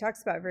it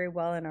talks about very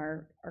well in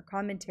our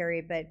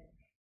commentary, but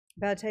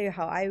I'll tell you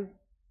how I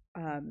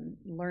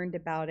learned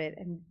about it.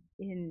 And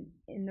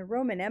in the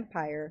Roman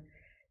Empire,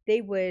 they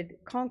would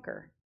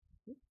conquer.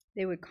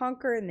 They would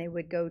conquer, and they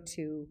would go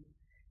to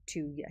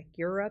like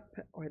Europe,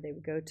 or they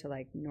would go to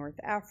like North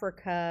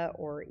Africa,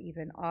 or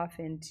even off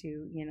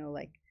into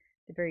like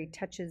the very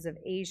touches of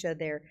Asia.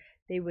 There,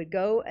 they would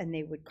go and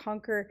they would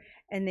conquer,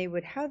 and they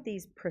would have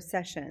these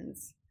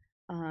processions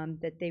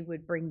that they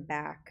would bring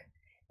back,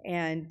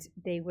 and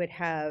they would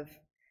have,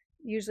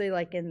 usually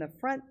like in the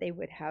front, they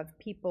would have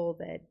people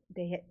that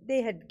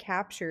they had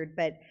captured,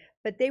 but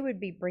they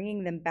would be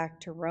bringing them back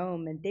to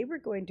Rome, and they were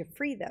going to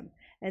free them,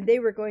 and they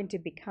were going to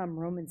become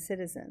Roman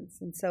citizens.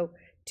 And so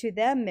to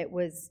them it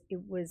was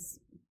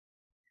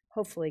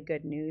hopefully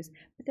good news.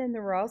 But then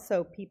there were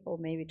also people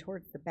maybe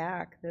towards the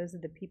back. Those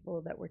are the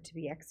people that were to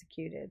be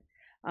executed.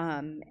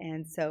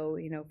 And so,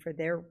 for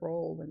their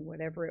role in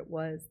whatever it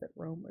was that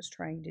Rome was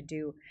trying to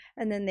do.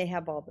 And then they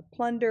have all the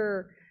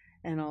plunder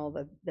and all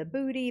the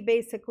booty,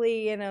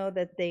 basically,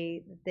 that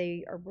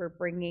they were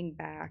bringing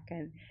back.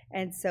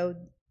 And so,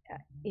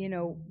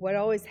 what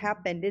always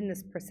happened in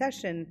this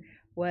procession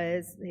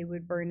was they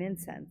would burn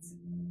incense.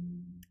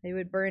 They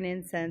would burn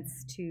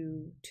incense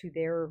to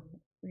their,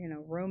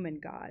 Roman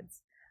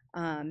gods.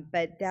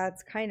 But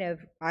that's kind of,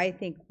 I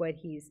think, what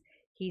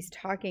he's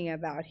talking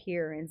about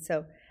here. And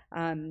so,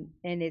 and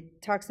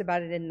it talks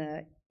about it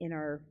in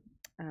our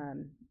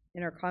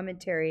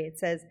commentary. It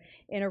says,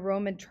 in a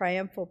Roman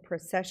triumphal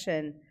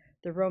procession,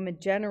 the Roman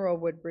general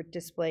would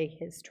display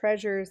his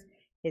treasures,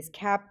 his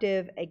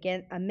captive,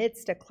 again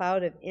amidst a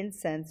cloud of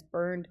incense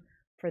burned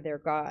for their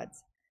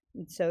gods.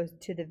 And so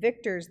to the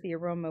victors, the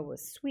aroma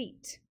was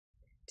sweet.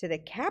 To the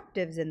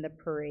captives in the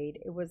parade,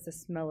 it was the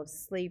smell of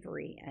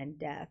slavery and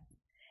death.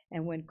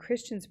 And when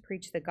Christians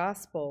preach the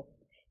gospel,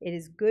 it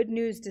is good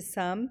news to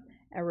some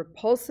and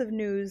repulsive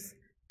news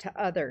to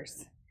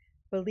others.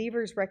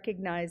 Believers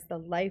recognize the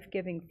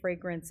life-giving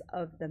fragrance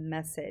of the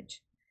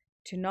message.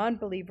 To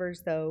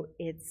non-believers, though,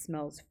 it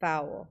smells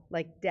foul,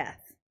 like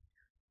death.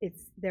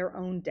 It's their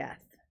own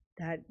death.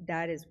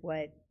 That is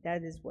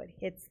what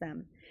hits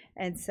them.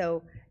 And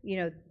so,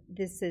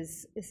 this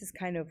is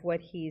kind of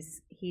what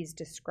he's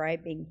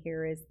describing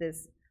here, is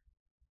this.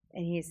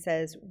 And he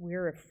says,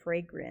 we're a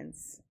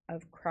fragrance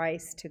of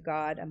Christ to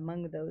God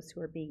among those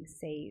who are being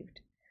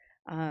saved,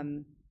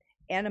 and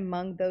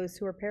among those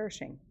who are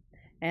perishing.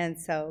 And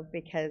so,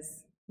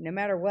 because no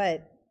matter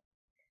what,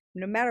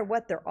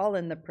 they're all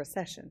in the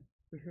procession.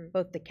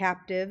 Both the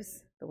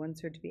captives, the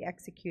ones who are to be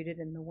executed,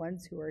 and the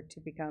ones who are to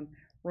become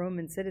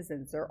Roman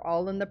citizens, they're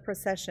all in the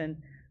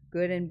procession,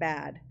 good and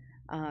bad.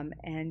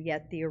 And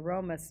yet the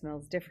aroma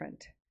smells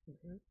different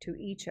to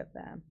each of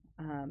them.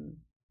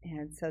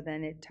 And so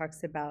then it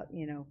talks about,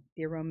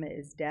 the aroma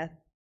is death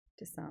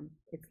to some,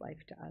 it's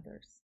life to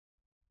others.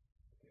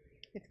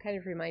 It kind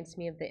of reminds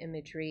me of the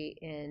imagery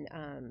in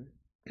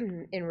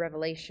in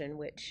Revelation,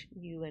 which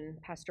you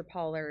and Pastor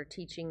Paul are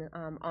teaching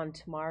on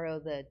tomorrow,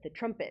 the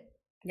trumpet.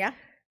 Yeah.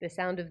 The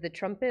sound of the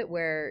trumpet,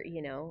 where,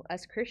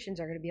 us Christians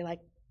are going to be like,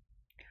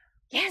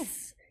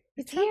 yes,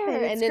 it's here.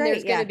 And then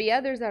there's going to be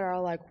others that are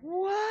all like,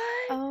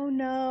 what? Oh,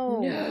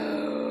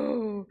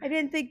 no. I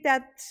didn't think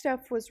that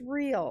stuff was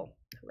real.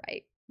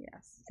 Right.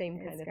 Yes. Same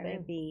kind of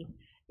thing.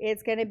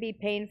 It's going to be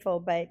painful,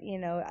 but,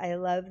 I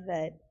love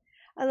that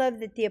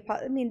the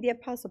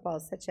Apostle Paul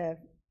is such a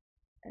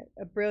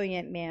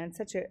brilliant man,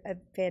 such a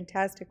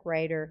fantastic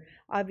writer.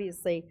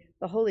 Obviously,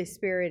 the Holy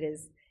Spirit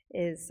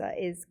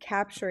is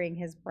capturing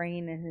his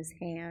brain and his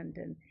hand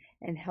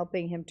and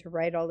helping him to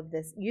write all of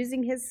this,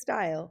 using his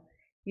style,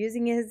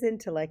 using his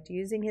intellect,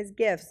 using his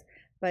gifts,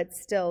 but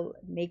still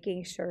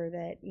making sure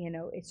that,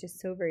 it's just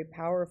so very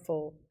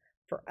powerful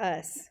for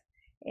us.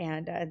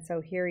 And so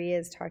here he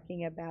is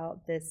talking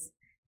about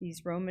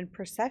these Roman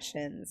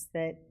processions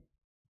that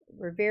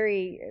were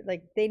very,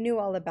 they knew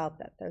all about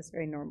that. That was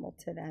very normal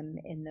to them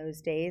in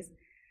those days.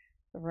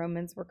 The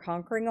Romans were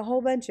conquering a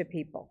whole bunch of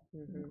people,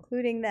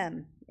 including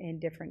them in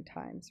different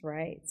times,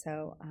 right?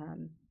 So,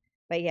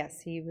 but yes,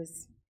 he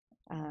was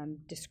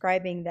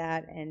describing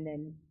that and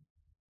then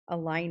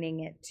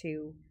aligning it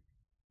to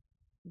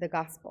the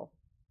gospel.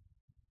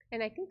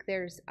 And I think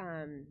there's,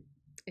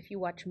 if you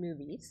watch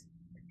movies,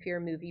 if you're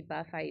a movie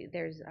buff,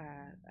 there's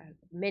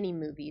many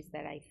movies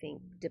that I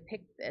think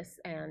depict this.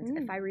 And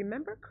if I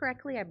remember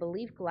correctly, I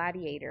believe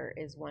Gladiator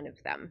is one of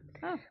them,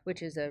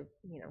 which is a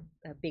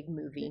big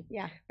movie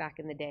back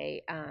in the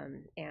day.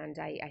 And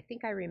I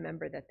think I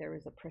remember that there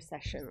was a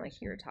procession like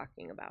you were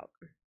talking about.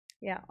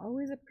 Yeah,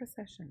 always a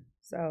procession.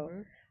 So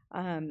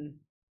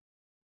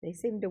they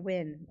seem to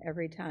win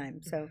every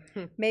time. So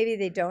maybe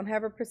they don't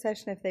have a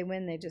procession. If they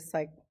win, they just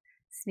like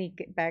sneak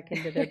it back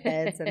into their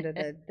beds under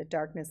the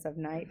darkness of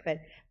night.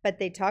 But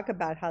they talk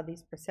about how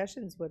these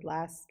processions would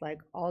last like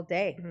all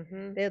day.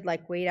 They'd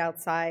like wait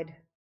outside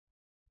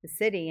the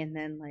city, and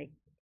then like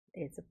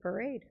it's a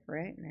parade,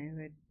 right? And they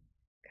would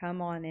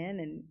come on in,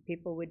 and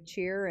people would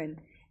cheer, and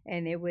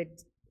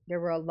there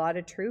were a lot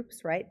of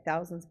troops, right?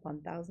 Thousands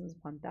upon thousands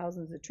upon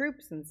thousands of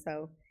troops, and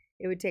so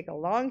it would take a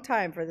long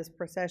time for this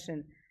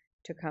procession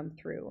to come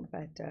through.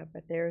 But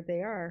there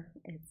they are.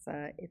 It's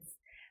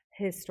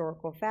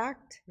historical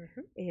fact.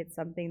 It's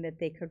something that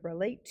they could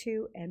relate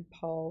to, and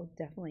Paul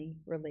definitely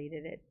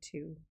related it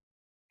to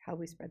how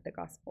we spread the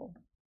gospel.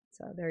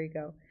 So there you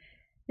go.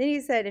 Then he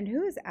said, and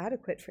who is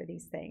adequate for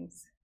these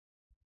things?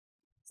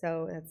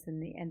 So that's in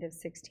the end of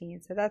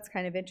 16. So that's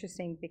kind of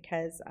interesting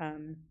because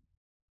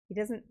he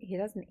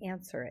doesn't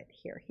answer it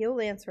here. He'll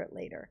answer it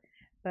later,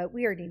 but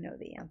we already know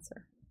the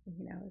answer.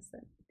 Is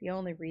that the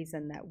only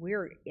reason that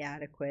we're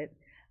adequate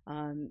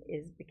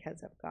is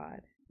because of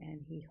God,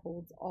 and he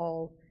holds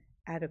all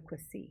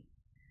adequacy.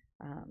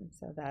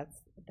 So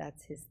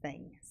that's his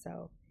thing.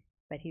 So,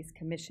 but he's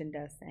commissioned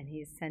us, and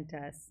he's sent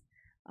us,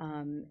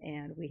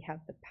 and we have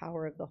the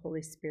power of the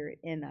Holy Spirit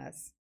in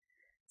us.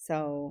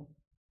 So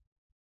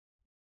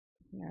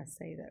I'm going to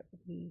say that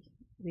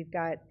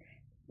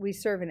we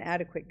serve an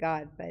adequate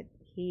God, but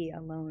he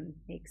alone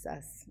makes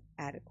us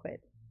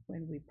adequate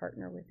when we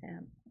partner with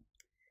him.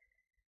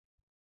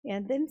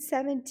 And then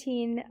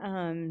 17,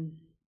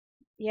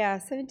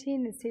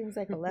 17, it seems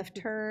like a left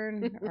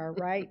turn or a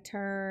right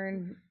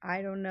turn.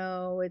 I don't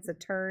know. It's a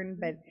turn,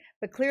 but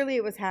clearly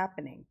it was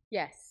happening.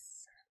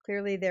 Yes.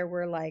 Clearly there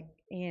were like,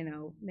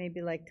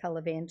 maybe like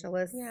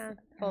televangelists in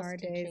our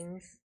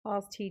days.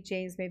 False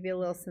teachings, maybe a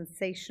little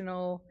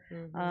sensational.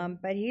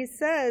 But he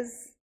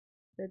says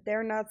that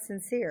they're not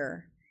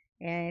sincere.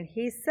 And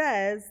he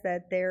says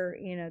that they're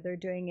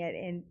doing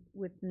it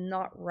with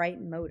not right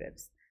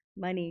motives.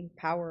 Money,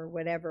 power,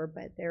 whatever,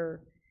 but they're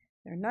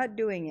not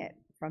doing it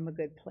from a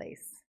good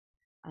place.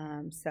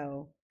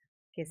 So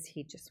I guess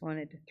he just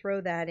wanted to throw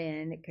that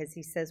in because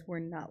he says we're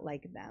not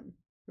like them.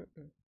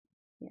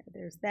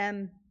 There's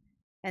them,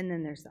 and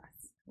then there's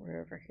us.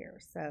 We're over here.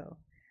 So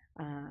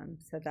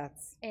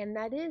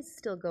that is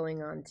still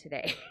going on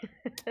today.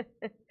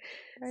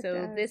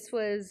 So this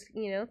was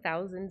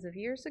thousands of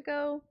years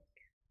ago.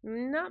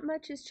 Not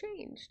much has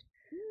changed.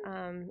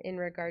 In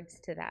regards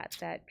to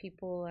that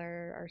people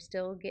are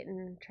still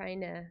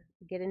trying to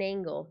get an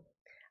angle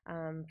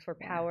for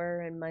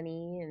power and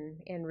money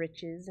and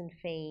riches and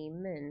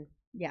fame and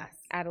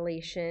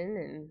adulation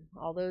and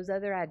all those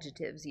other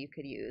adjectives you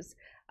could use.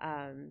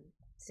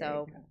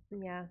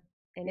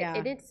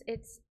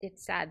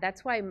 It's sad.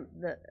 That's why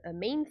the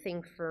main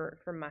thing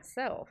for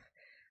myself,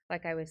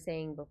 like I was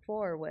saying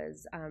before,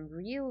 was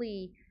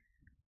really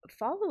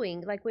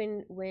following, like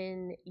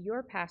when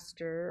your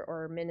pastor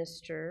or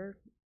minister,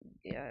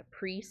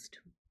 priest,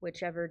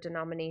 whichever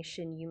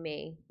denomination you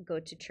may go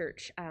to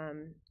church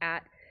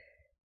at,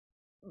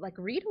 like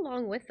read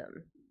along with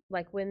them.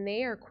 Like when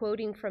they are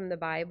quoting from the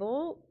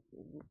Bible,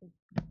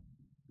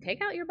 take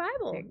out your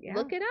Bible,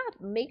 look it up,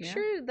 make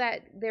sure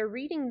that they're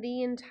reading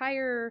the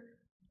entire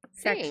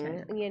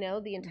section,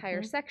 the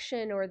entire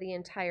section or the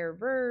entire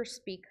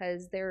verse,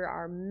 because there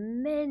are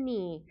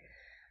many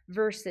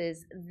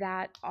verses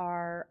that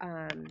are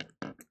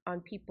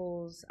on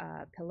people's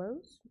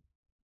pillows.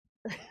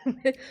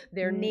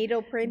 They're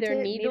needle pointed,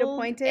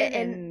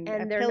 and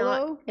they're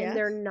pillow.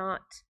 They're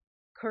not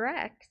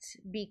correct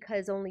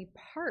because only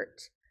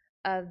part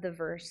of the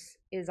verse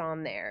is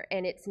on there,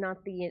 and it's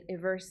not the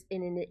verse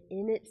in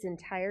its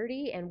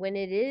entirety. And when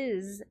it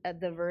is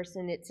the verse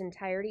in its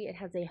entirety, it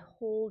has a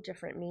whole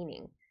different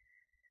meaning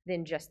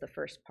than just the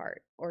first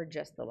part or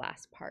just the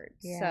last part.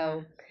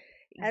 So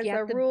as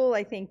a rule,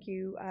 I think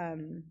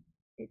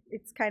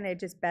it's kind of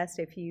just best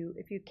if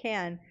you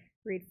can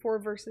read 4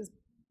 verses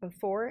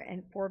before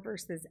and 4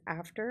 verses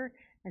after,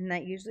 and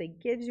that usually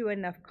gives you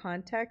enough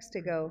context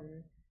to go,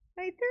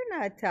 hey, they're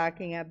not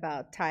talking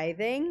about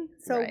tithing,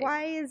 so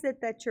why is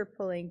it that you're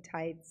pulling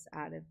tithes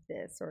out of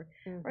this? Or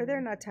they're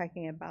not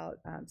talking about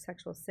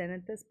sexual sin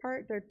at this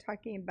part, they're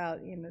talking about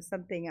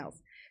something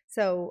else.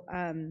 So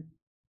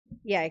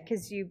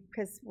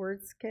because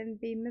words can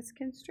be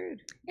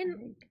misconstrued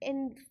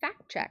and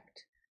fact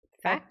checked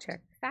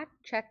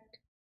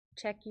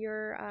check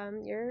your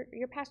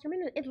pastor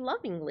minute. It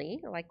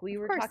lovingly, like we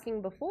Of were course.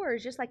 talking before,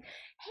 is just like,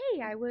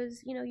 hey, I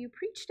was, you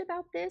preached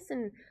about this,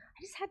 and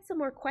I just had some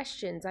more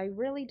questions. I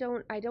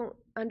don't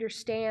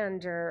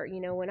understand, or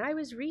when I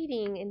was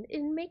reading,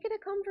 and make it a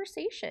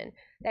conversation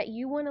that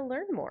you want to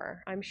learn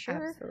more. I'm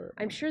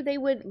Absolutely. sure they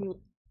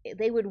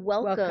would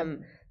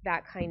welcome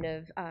that kind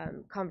of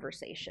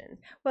conversation.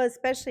 Well,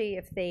 especially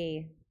if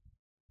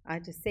I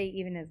just say,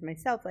 even as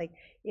myself, like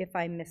if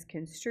I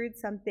misconstrued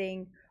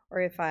something, or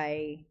if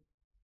I,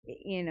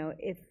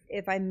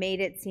 if I made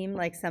it seem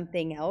like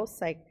something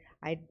else, like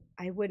I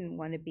wouldn't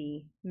want to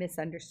be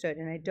misunderstood,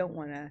 and I don't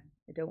want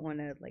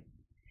to like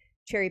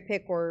cherry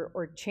pick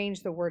or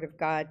change the word of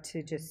God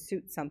to just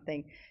suit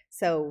something.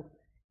 So,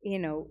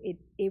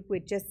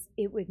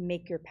 it would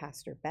make your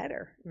pastor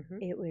better.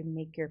 It would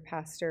make your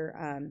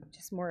pastor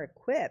just more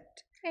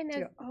equipped. And to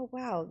go, oh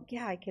wow,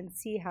 yeah, I can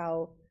see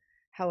how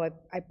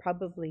I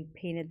probably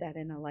painted that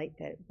in a light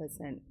that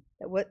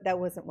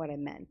wasn't what I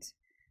meant.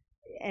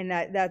 And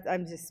that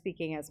I'm just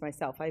speaking as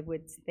myself. I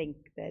would think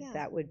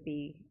that would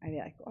be,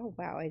 like, oh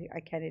wow, I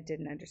kind of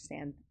didn't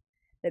understand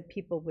that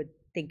people would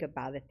think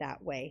about it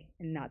that way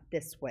and not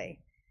this way.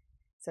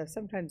 So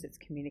sometimes it's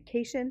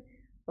communication,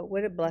 but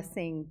what a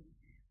blessing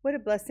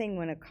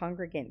when a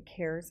congregant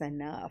cares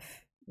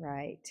enough,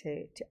 right,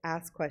 to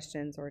ask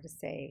questions, or to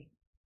say,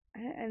 I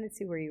didn't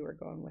see where you were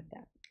going with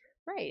that.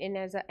 Right, and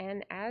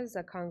as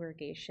a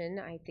congregation,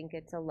 I think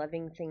it's a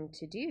loving thing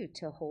to do,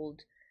 to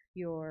hold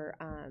your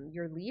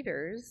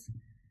leaders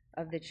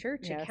of the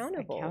church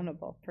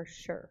accountable for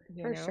sure,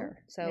 sure.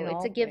 So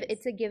it's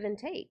a give and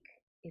take.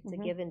 It's a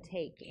give and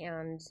take,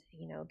 and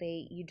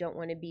you don't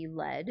want to be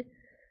led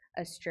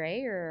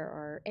astray,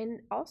 or and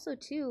also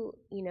too,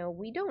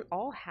 we don't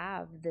all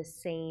have the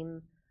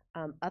same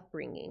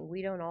upbringing.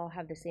 We don't all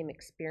have the same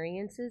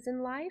experiences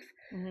in life.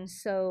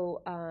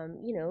 So,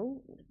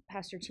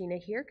 Pastor Tina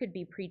here could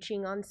be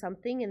preaching on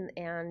something,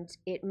 and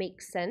it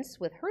makes sense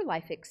with her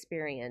life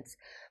experience,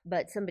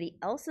 but somebody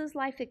else's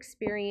life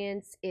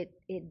experience,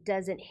 it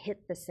doesn't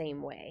hit the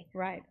same way.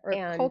 Right. Or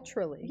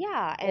culturally.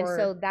 Yeah. And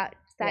so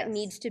that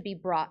needs to be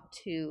brought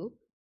to,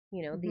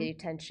 the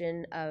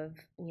attention of,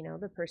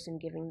 the person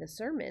giving the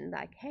sermon.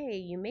 Like, hey,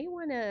 you may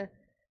want to,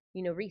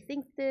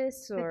 rethink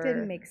this, or it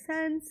didn't make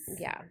sense.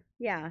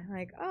 Yeah.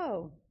 Like,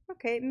 oh,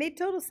 okay, it made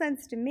total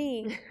sense to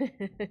me.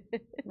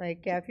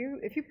 Like, yeah,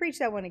 if you preach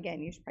that one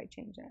again, you should probably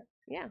change that.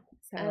 Yeah.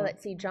 So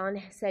let's see.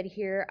 John said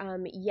here,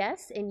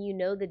 yes, and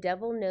the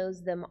devil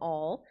knows them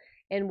all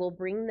and will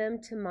bring them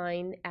to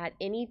mind at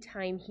any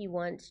time he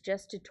wants,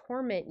 just to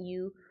torment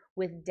you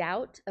with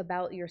doubt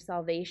about your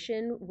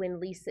salvation when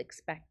least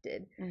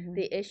expected.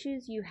 The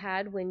issues you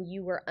had when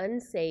you were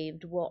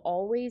unsaved will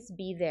always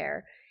be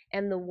there,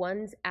 and the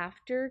ones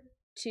after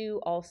too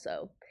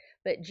also.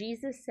 But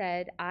Jesus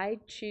said, I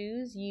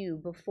choose you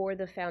before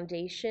the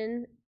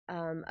foundation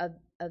of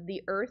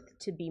the earth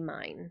to be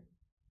mine.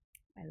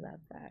 I love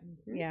that.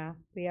 Yeah,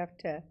 we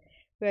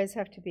always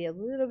have to be a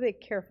little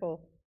bit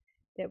careful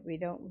that we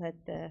don't let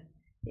the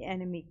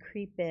enemy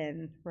creep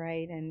in,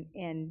 right?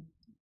 And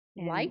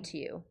lie to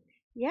you.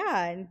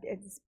 Yeah, and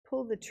it's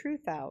pull the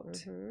truth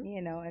out,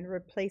 and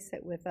replace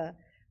it with a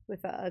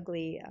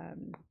ugly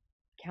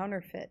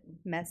counterfeit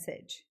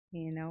message,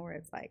 where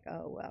it's like,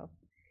 oh well,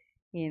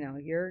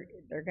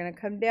 they're gonna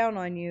come down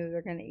on you.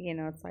 They're gonna,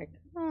 it's like,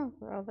 oh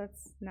well,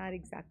 that's not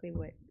exactly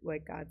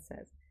what God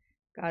says.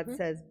 God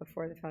says,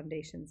 before the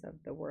foundations of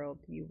the world,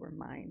 you were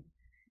mine,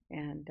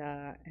 and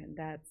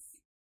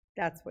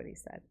that's what he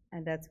said,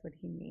 and that's what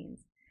he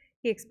means.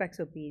 He expects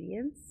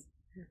obedience.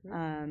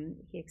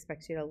 He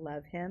expects you to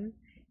love him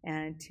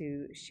and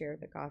to share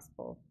the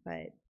gospel.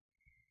 But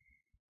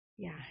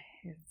yeah,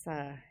 it's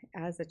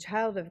as a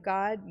child of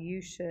God,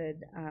 you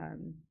should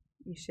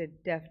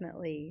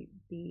definitely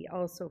be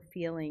also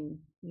feeling,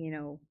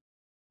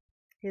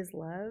 his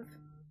love,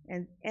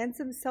 and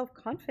some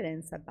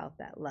self-confidence about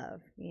that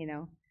love. I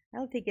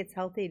don't think it's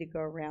healthy to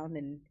go around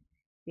and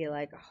be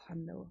like,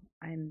 oh,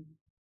 I'm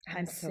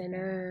a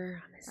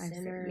sinner. I'm a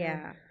sinner.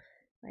 Yeah.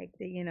 Like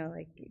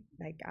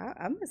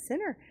I'm a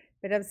sinner,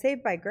 but I'm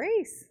saved by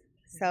grace.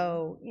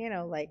 So,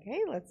 like,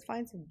 hey, let's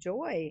find some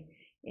joy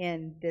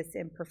in this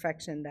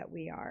imperfection that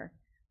we are,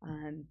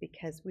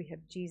 because we have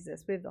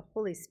Jesus, we have the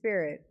Holy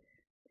Spirit,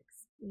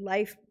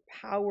 life,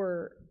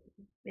 power.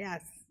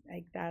 Yes,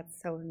 like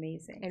that's so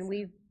amazing. And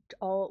we've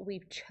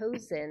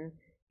chosen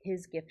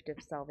his gift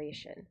of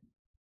salvation.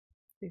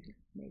 We've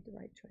made the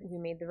right choice. We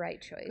made the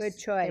right choice. Good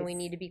choice. And we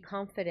need to be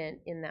confident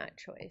in that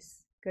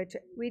choice.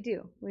 We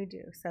do.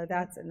 So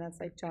that's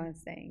like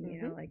John's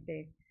saying, like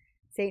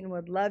Satan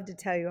would love to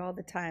tell you all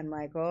the time,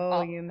 like,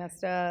 oh, you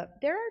messed up.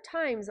 There are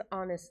times,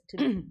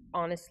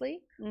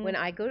 honestly, when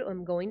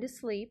I'm going to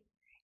sleep,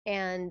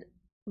 and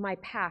my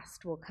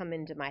past will come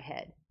into my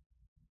head,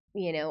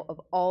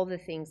 of all the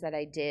things that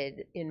I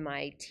did in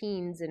my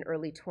teens and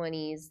early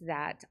 20s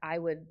that I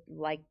would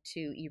like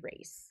to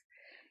erase.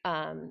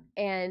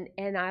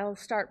 And I'll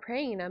start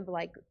praying, and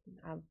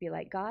I'll be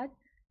like, God,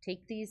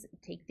 take these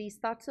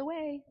thoughts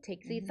away.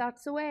 Take these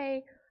thoughts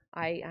away.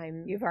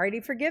 I'm You've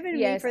already forgiven me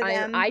yes, for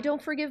them. I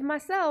don't forgive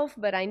myself,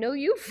 but I know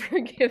you've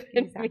forgiven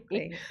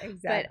me. Exactly.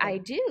 But I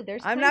do.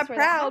 There's I'm times not where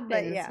proud, that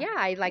but happens.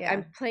 yeah. Yeah,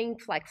 I'm playing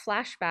like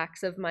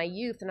flashbacks of my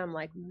youth, and I'm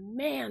like,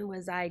 man,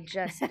 was I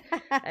just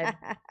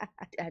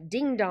a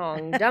ding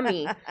dong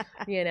dummy?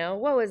 You know,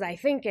 what was I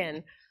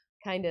thinking?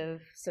 Kind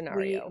of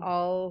scenario.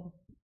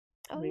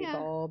 We've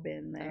all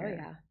been there.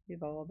 Oh yeah.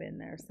 We've all been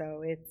there.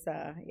 So it's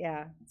So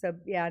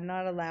yeah,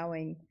 not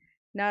allowing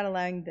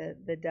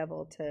the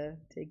devil to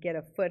get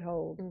a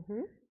foothold.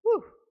 Mm-hmm.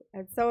 Whew,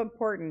 that's so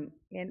important.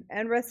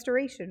 And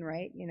restoration,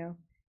 right? You know,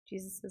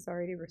 Jesus has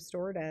already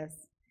restored us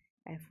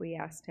if we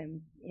asked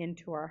him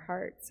into our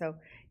heart. So,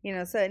 you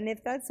know, and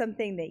if that's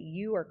something that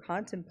you are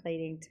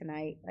contemplating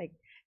tonight, like,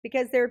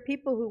 because there are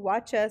people who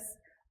watch us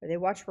or they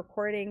watch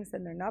recordings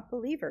and they're not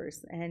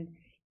believers, and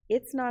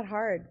it's not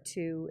hard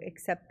to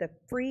accept the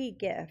free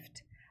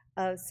gift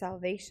of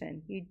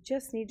salvation. You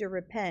just need to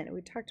repent.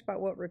 We talked about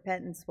what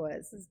repentance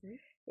was. Mm-hmm.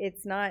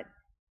 It's not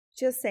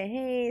just saying,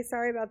 hey,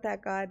 sorry about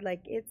that, God.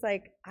 Like, it's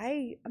like,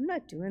 I'm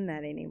not doing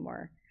that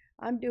anymore.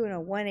 I'm doing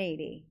a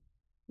 180,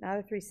 not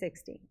a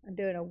 360. I'm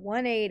doing a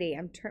 180.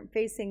 I'm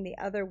facing the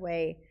other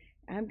way.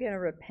 I'm going to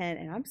repent,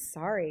 and I'm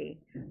sorry.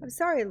 I'm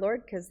sorry,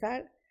 Lord, because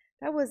that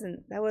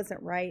wasn't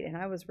right, and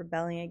I was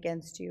rebelling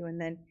against you. And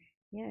then,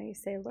 you know, you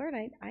say, Lord,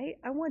 I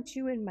want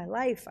you in my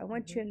life. I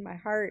want you in my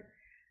heart,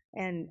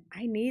 and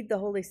I need the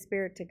Holy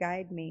Spirit to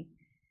guide me.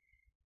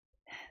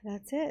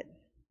 That's it.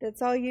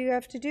 That's all you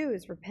have to do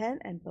is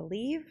repent and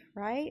believe,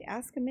 right?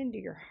 Ask him into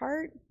your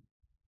heart,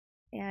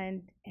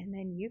 and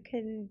then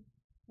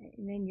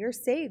you're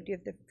saved. You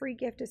have the free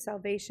gift of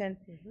salvation.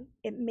 Mm-hmm.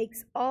 It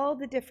makes all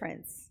the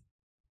difference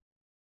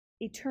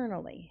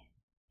eternally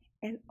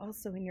and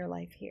also in your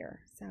life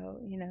here. So,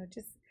 you know,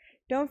 just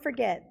don't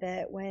forget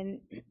that when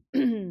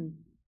you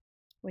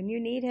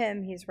need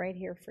him, he's right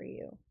here for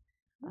you.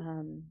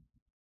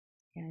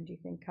 And you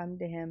can come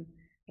to him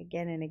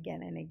again and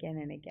again and again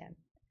and again.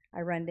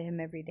 I run to him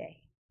every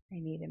day. I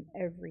need him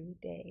every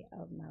day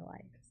of my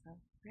life. So.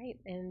 Right.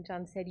 And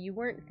John said you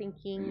weren't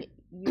thinking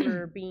you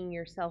were being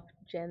yourself,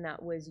 Jen.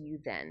 That was you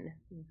then.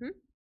 Mm-hmm.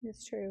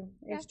 It's true.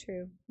 It's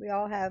true. We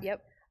all have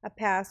a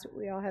past.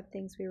 We all have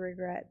things we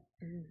regret.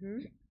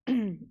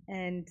 Mm-hmm.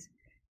 And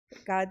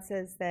God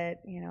says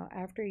that, you know,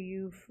 after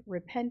you've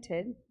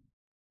repented,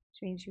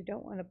 which means you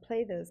don't want to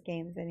play those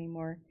games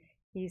anymore,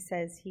 he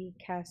says he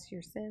casts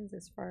your sins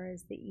as far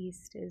as the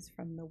east is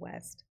from the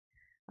west.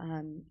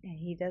 And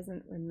he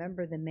doesn't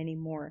remember them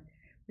anymore,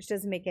 which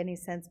doesn't make any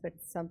sense, but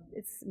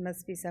it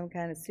must be some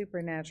kind of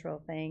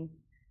supernatural thing,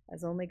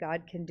 as only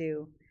God can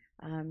do.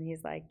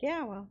 He's like,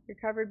 yeah, well, you're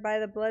covered by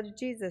the blood of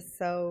Jesus,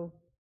 so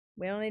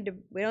we don't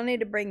need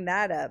to bring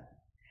that up.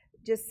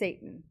 Just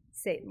Satan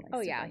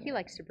likes he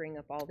likes to bring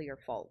up all your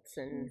faults,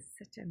 and he's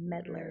such a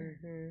meddler.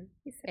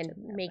 Mm-hmm. And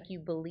make you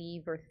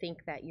believe or think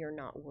that you're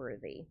not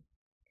worthy.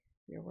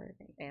 You're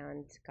worthy,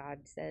 and God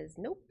says,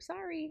 nope,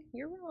 sorry,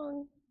 you're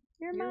wrong.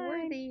 You're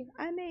mine. Worthy.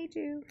 I made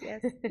you.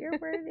 Yes, you're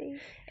worthy.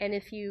 And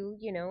if you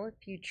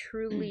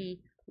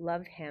truly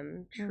love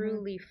him,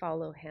 truly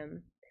follow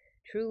him,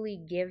 truly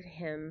give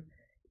him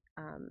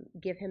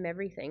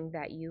everything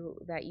that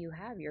you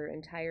have, your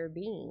entire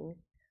being,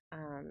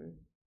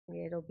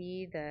 it'll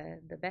be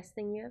the best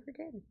thing you ever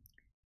did.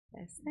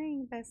 Best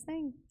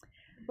thing.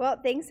 Well,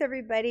 thanks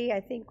everybody.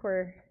 I think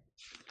we're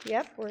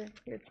here.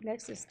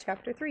 Next is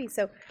chapter 3.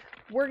 So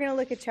we're going to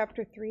look at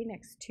chapter 3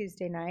 next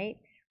Tuesday night.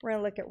 We're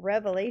going to look at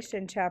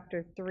Revelation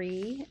chapter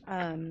 3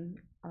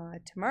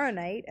 tomorrow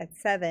night at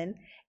 7.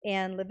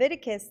 And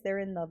Leviticus, they're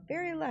in the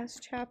very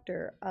last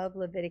chapter of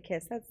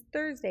Leviticus. That's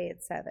Thursday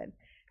at 7.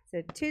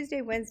 So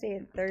Tuesday, Wednesday,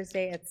 and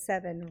Thursday at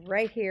 7,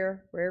 right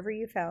here, wherever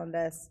you found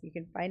us. You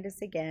can find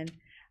us again,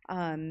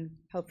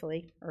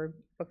 hopefully, or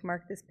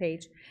bookmark this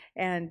page.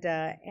 And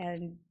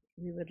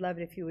we would love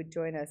it if you would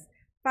join us.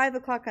 5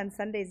 o'clock on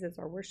Sundays is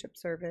our worship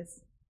service.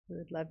 We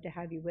would love to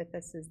have you with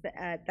us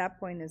at that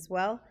point as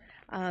well.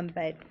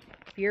 But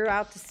if you're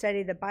out to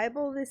study the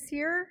Bible this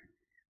year,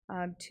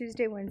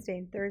 Tuesday, Wednesday,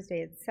 and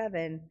Thursday at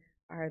 7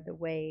 are the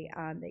way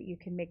that you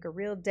can make a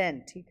real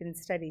dent. You can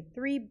study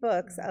 3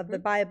 books of the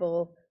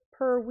Bible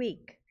per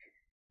week.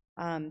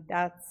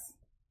 That's,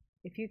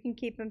 if you can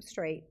keep them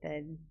straight,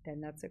 then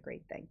that's a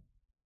great thing.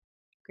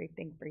 Great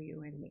thing for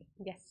you and me.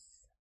 Yes.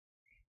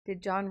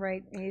 Did John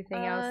write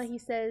anything else? He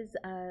says,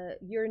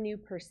 you're a new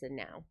person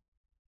now.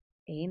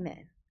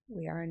 Amen.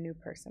 We are a new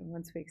person.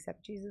 Once we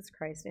accept Jesus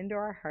Christ into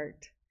our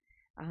heart,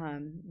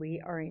 we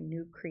are a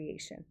new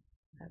creation.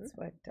 That's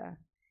what,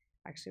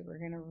 actually,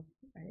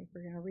 I think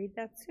we're gonna read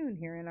that soon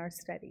here in our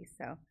study.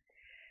 So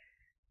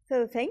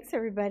thanks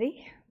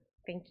everybody.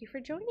 Thank you for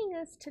joining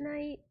us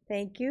tonight.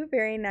 Thank you.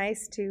 Very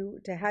nice to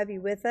have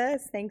you with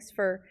us. Thanks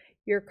for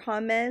your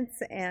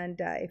comments.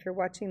 And if you're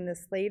watching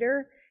this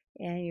later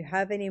and you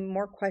have any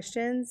more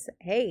questions,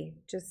 hey,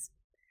 just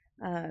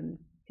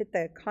hit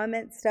the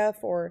comment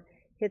stuff or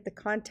hit the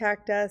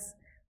contact us.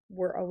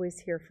 We're always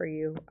here for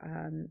you,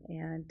 and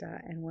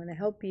want to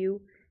help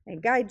you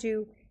and guide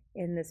you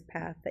in this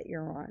path that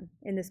you're on,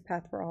 in this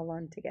path we're all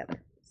on together.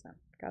 So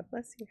God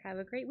bless you. Have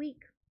a great week.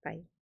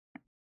 Bye.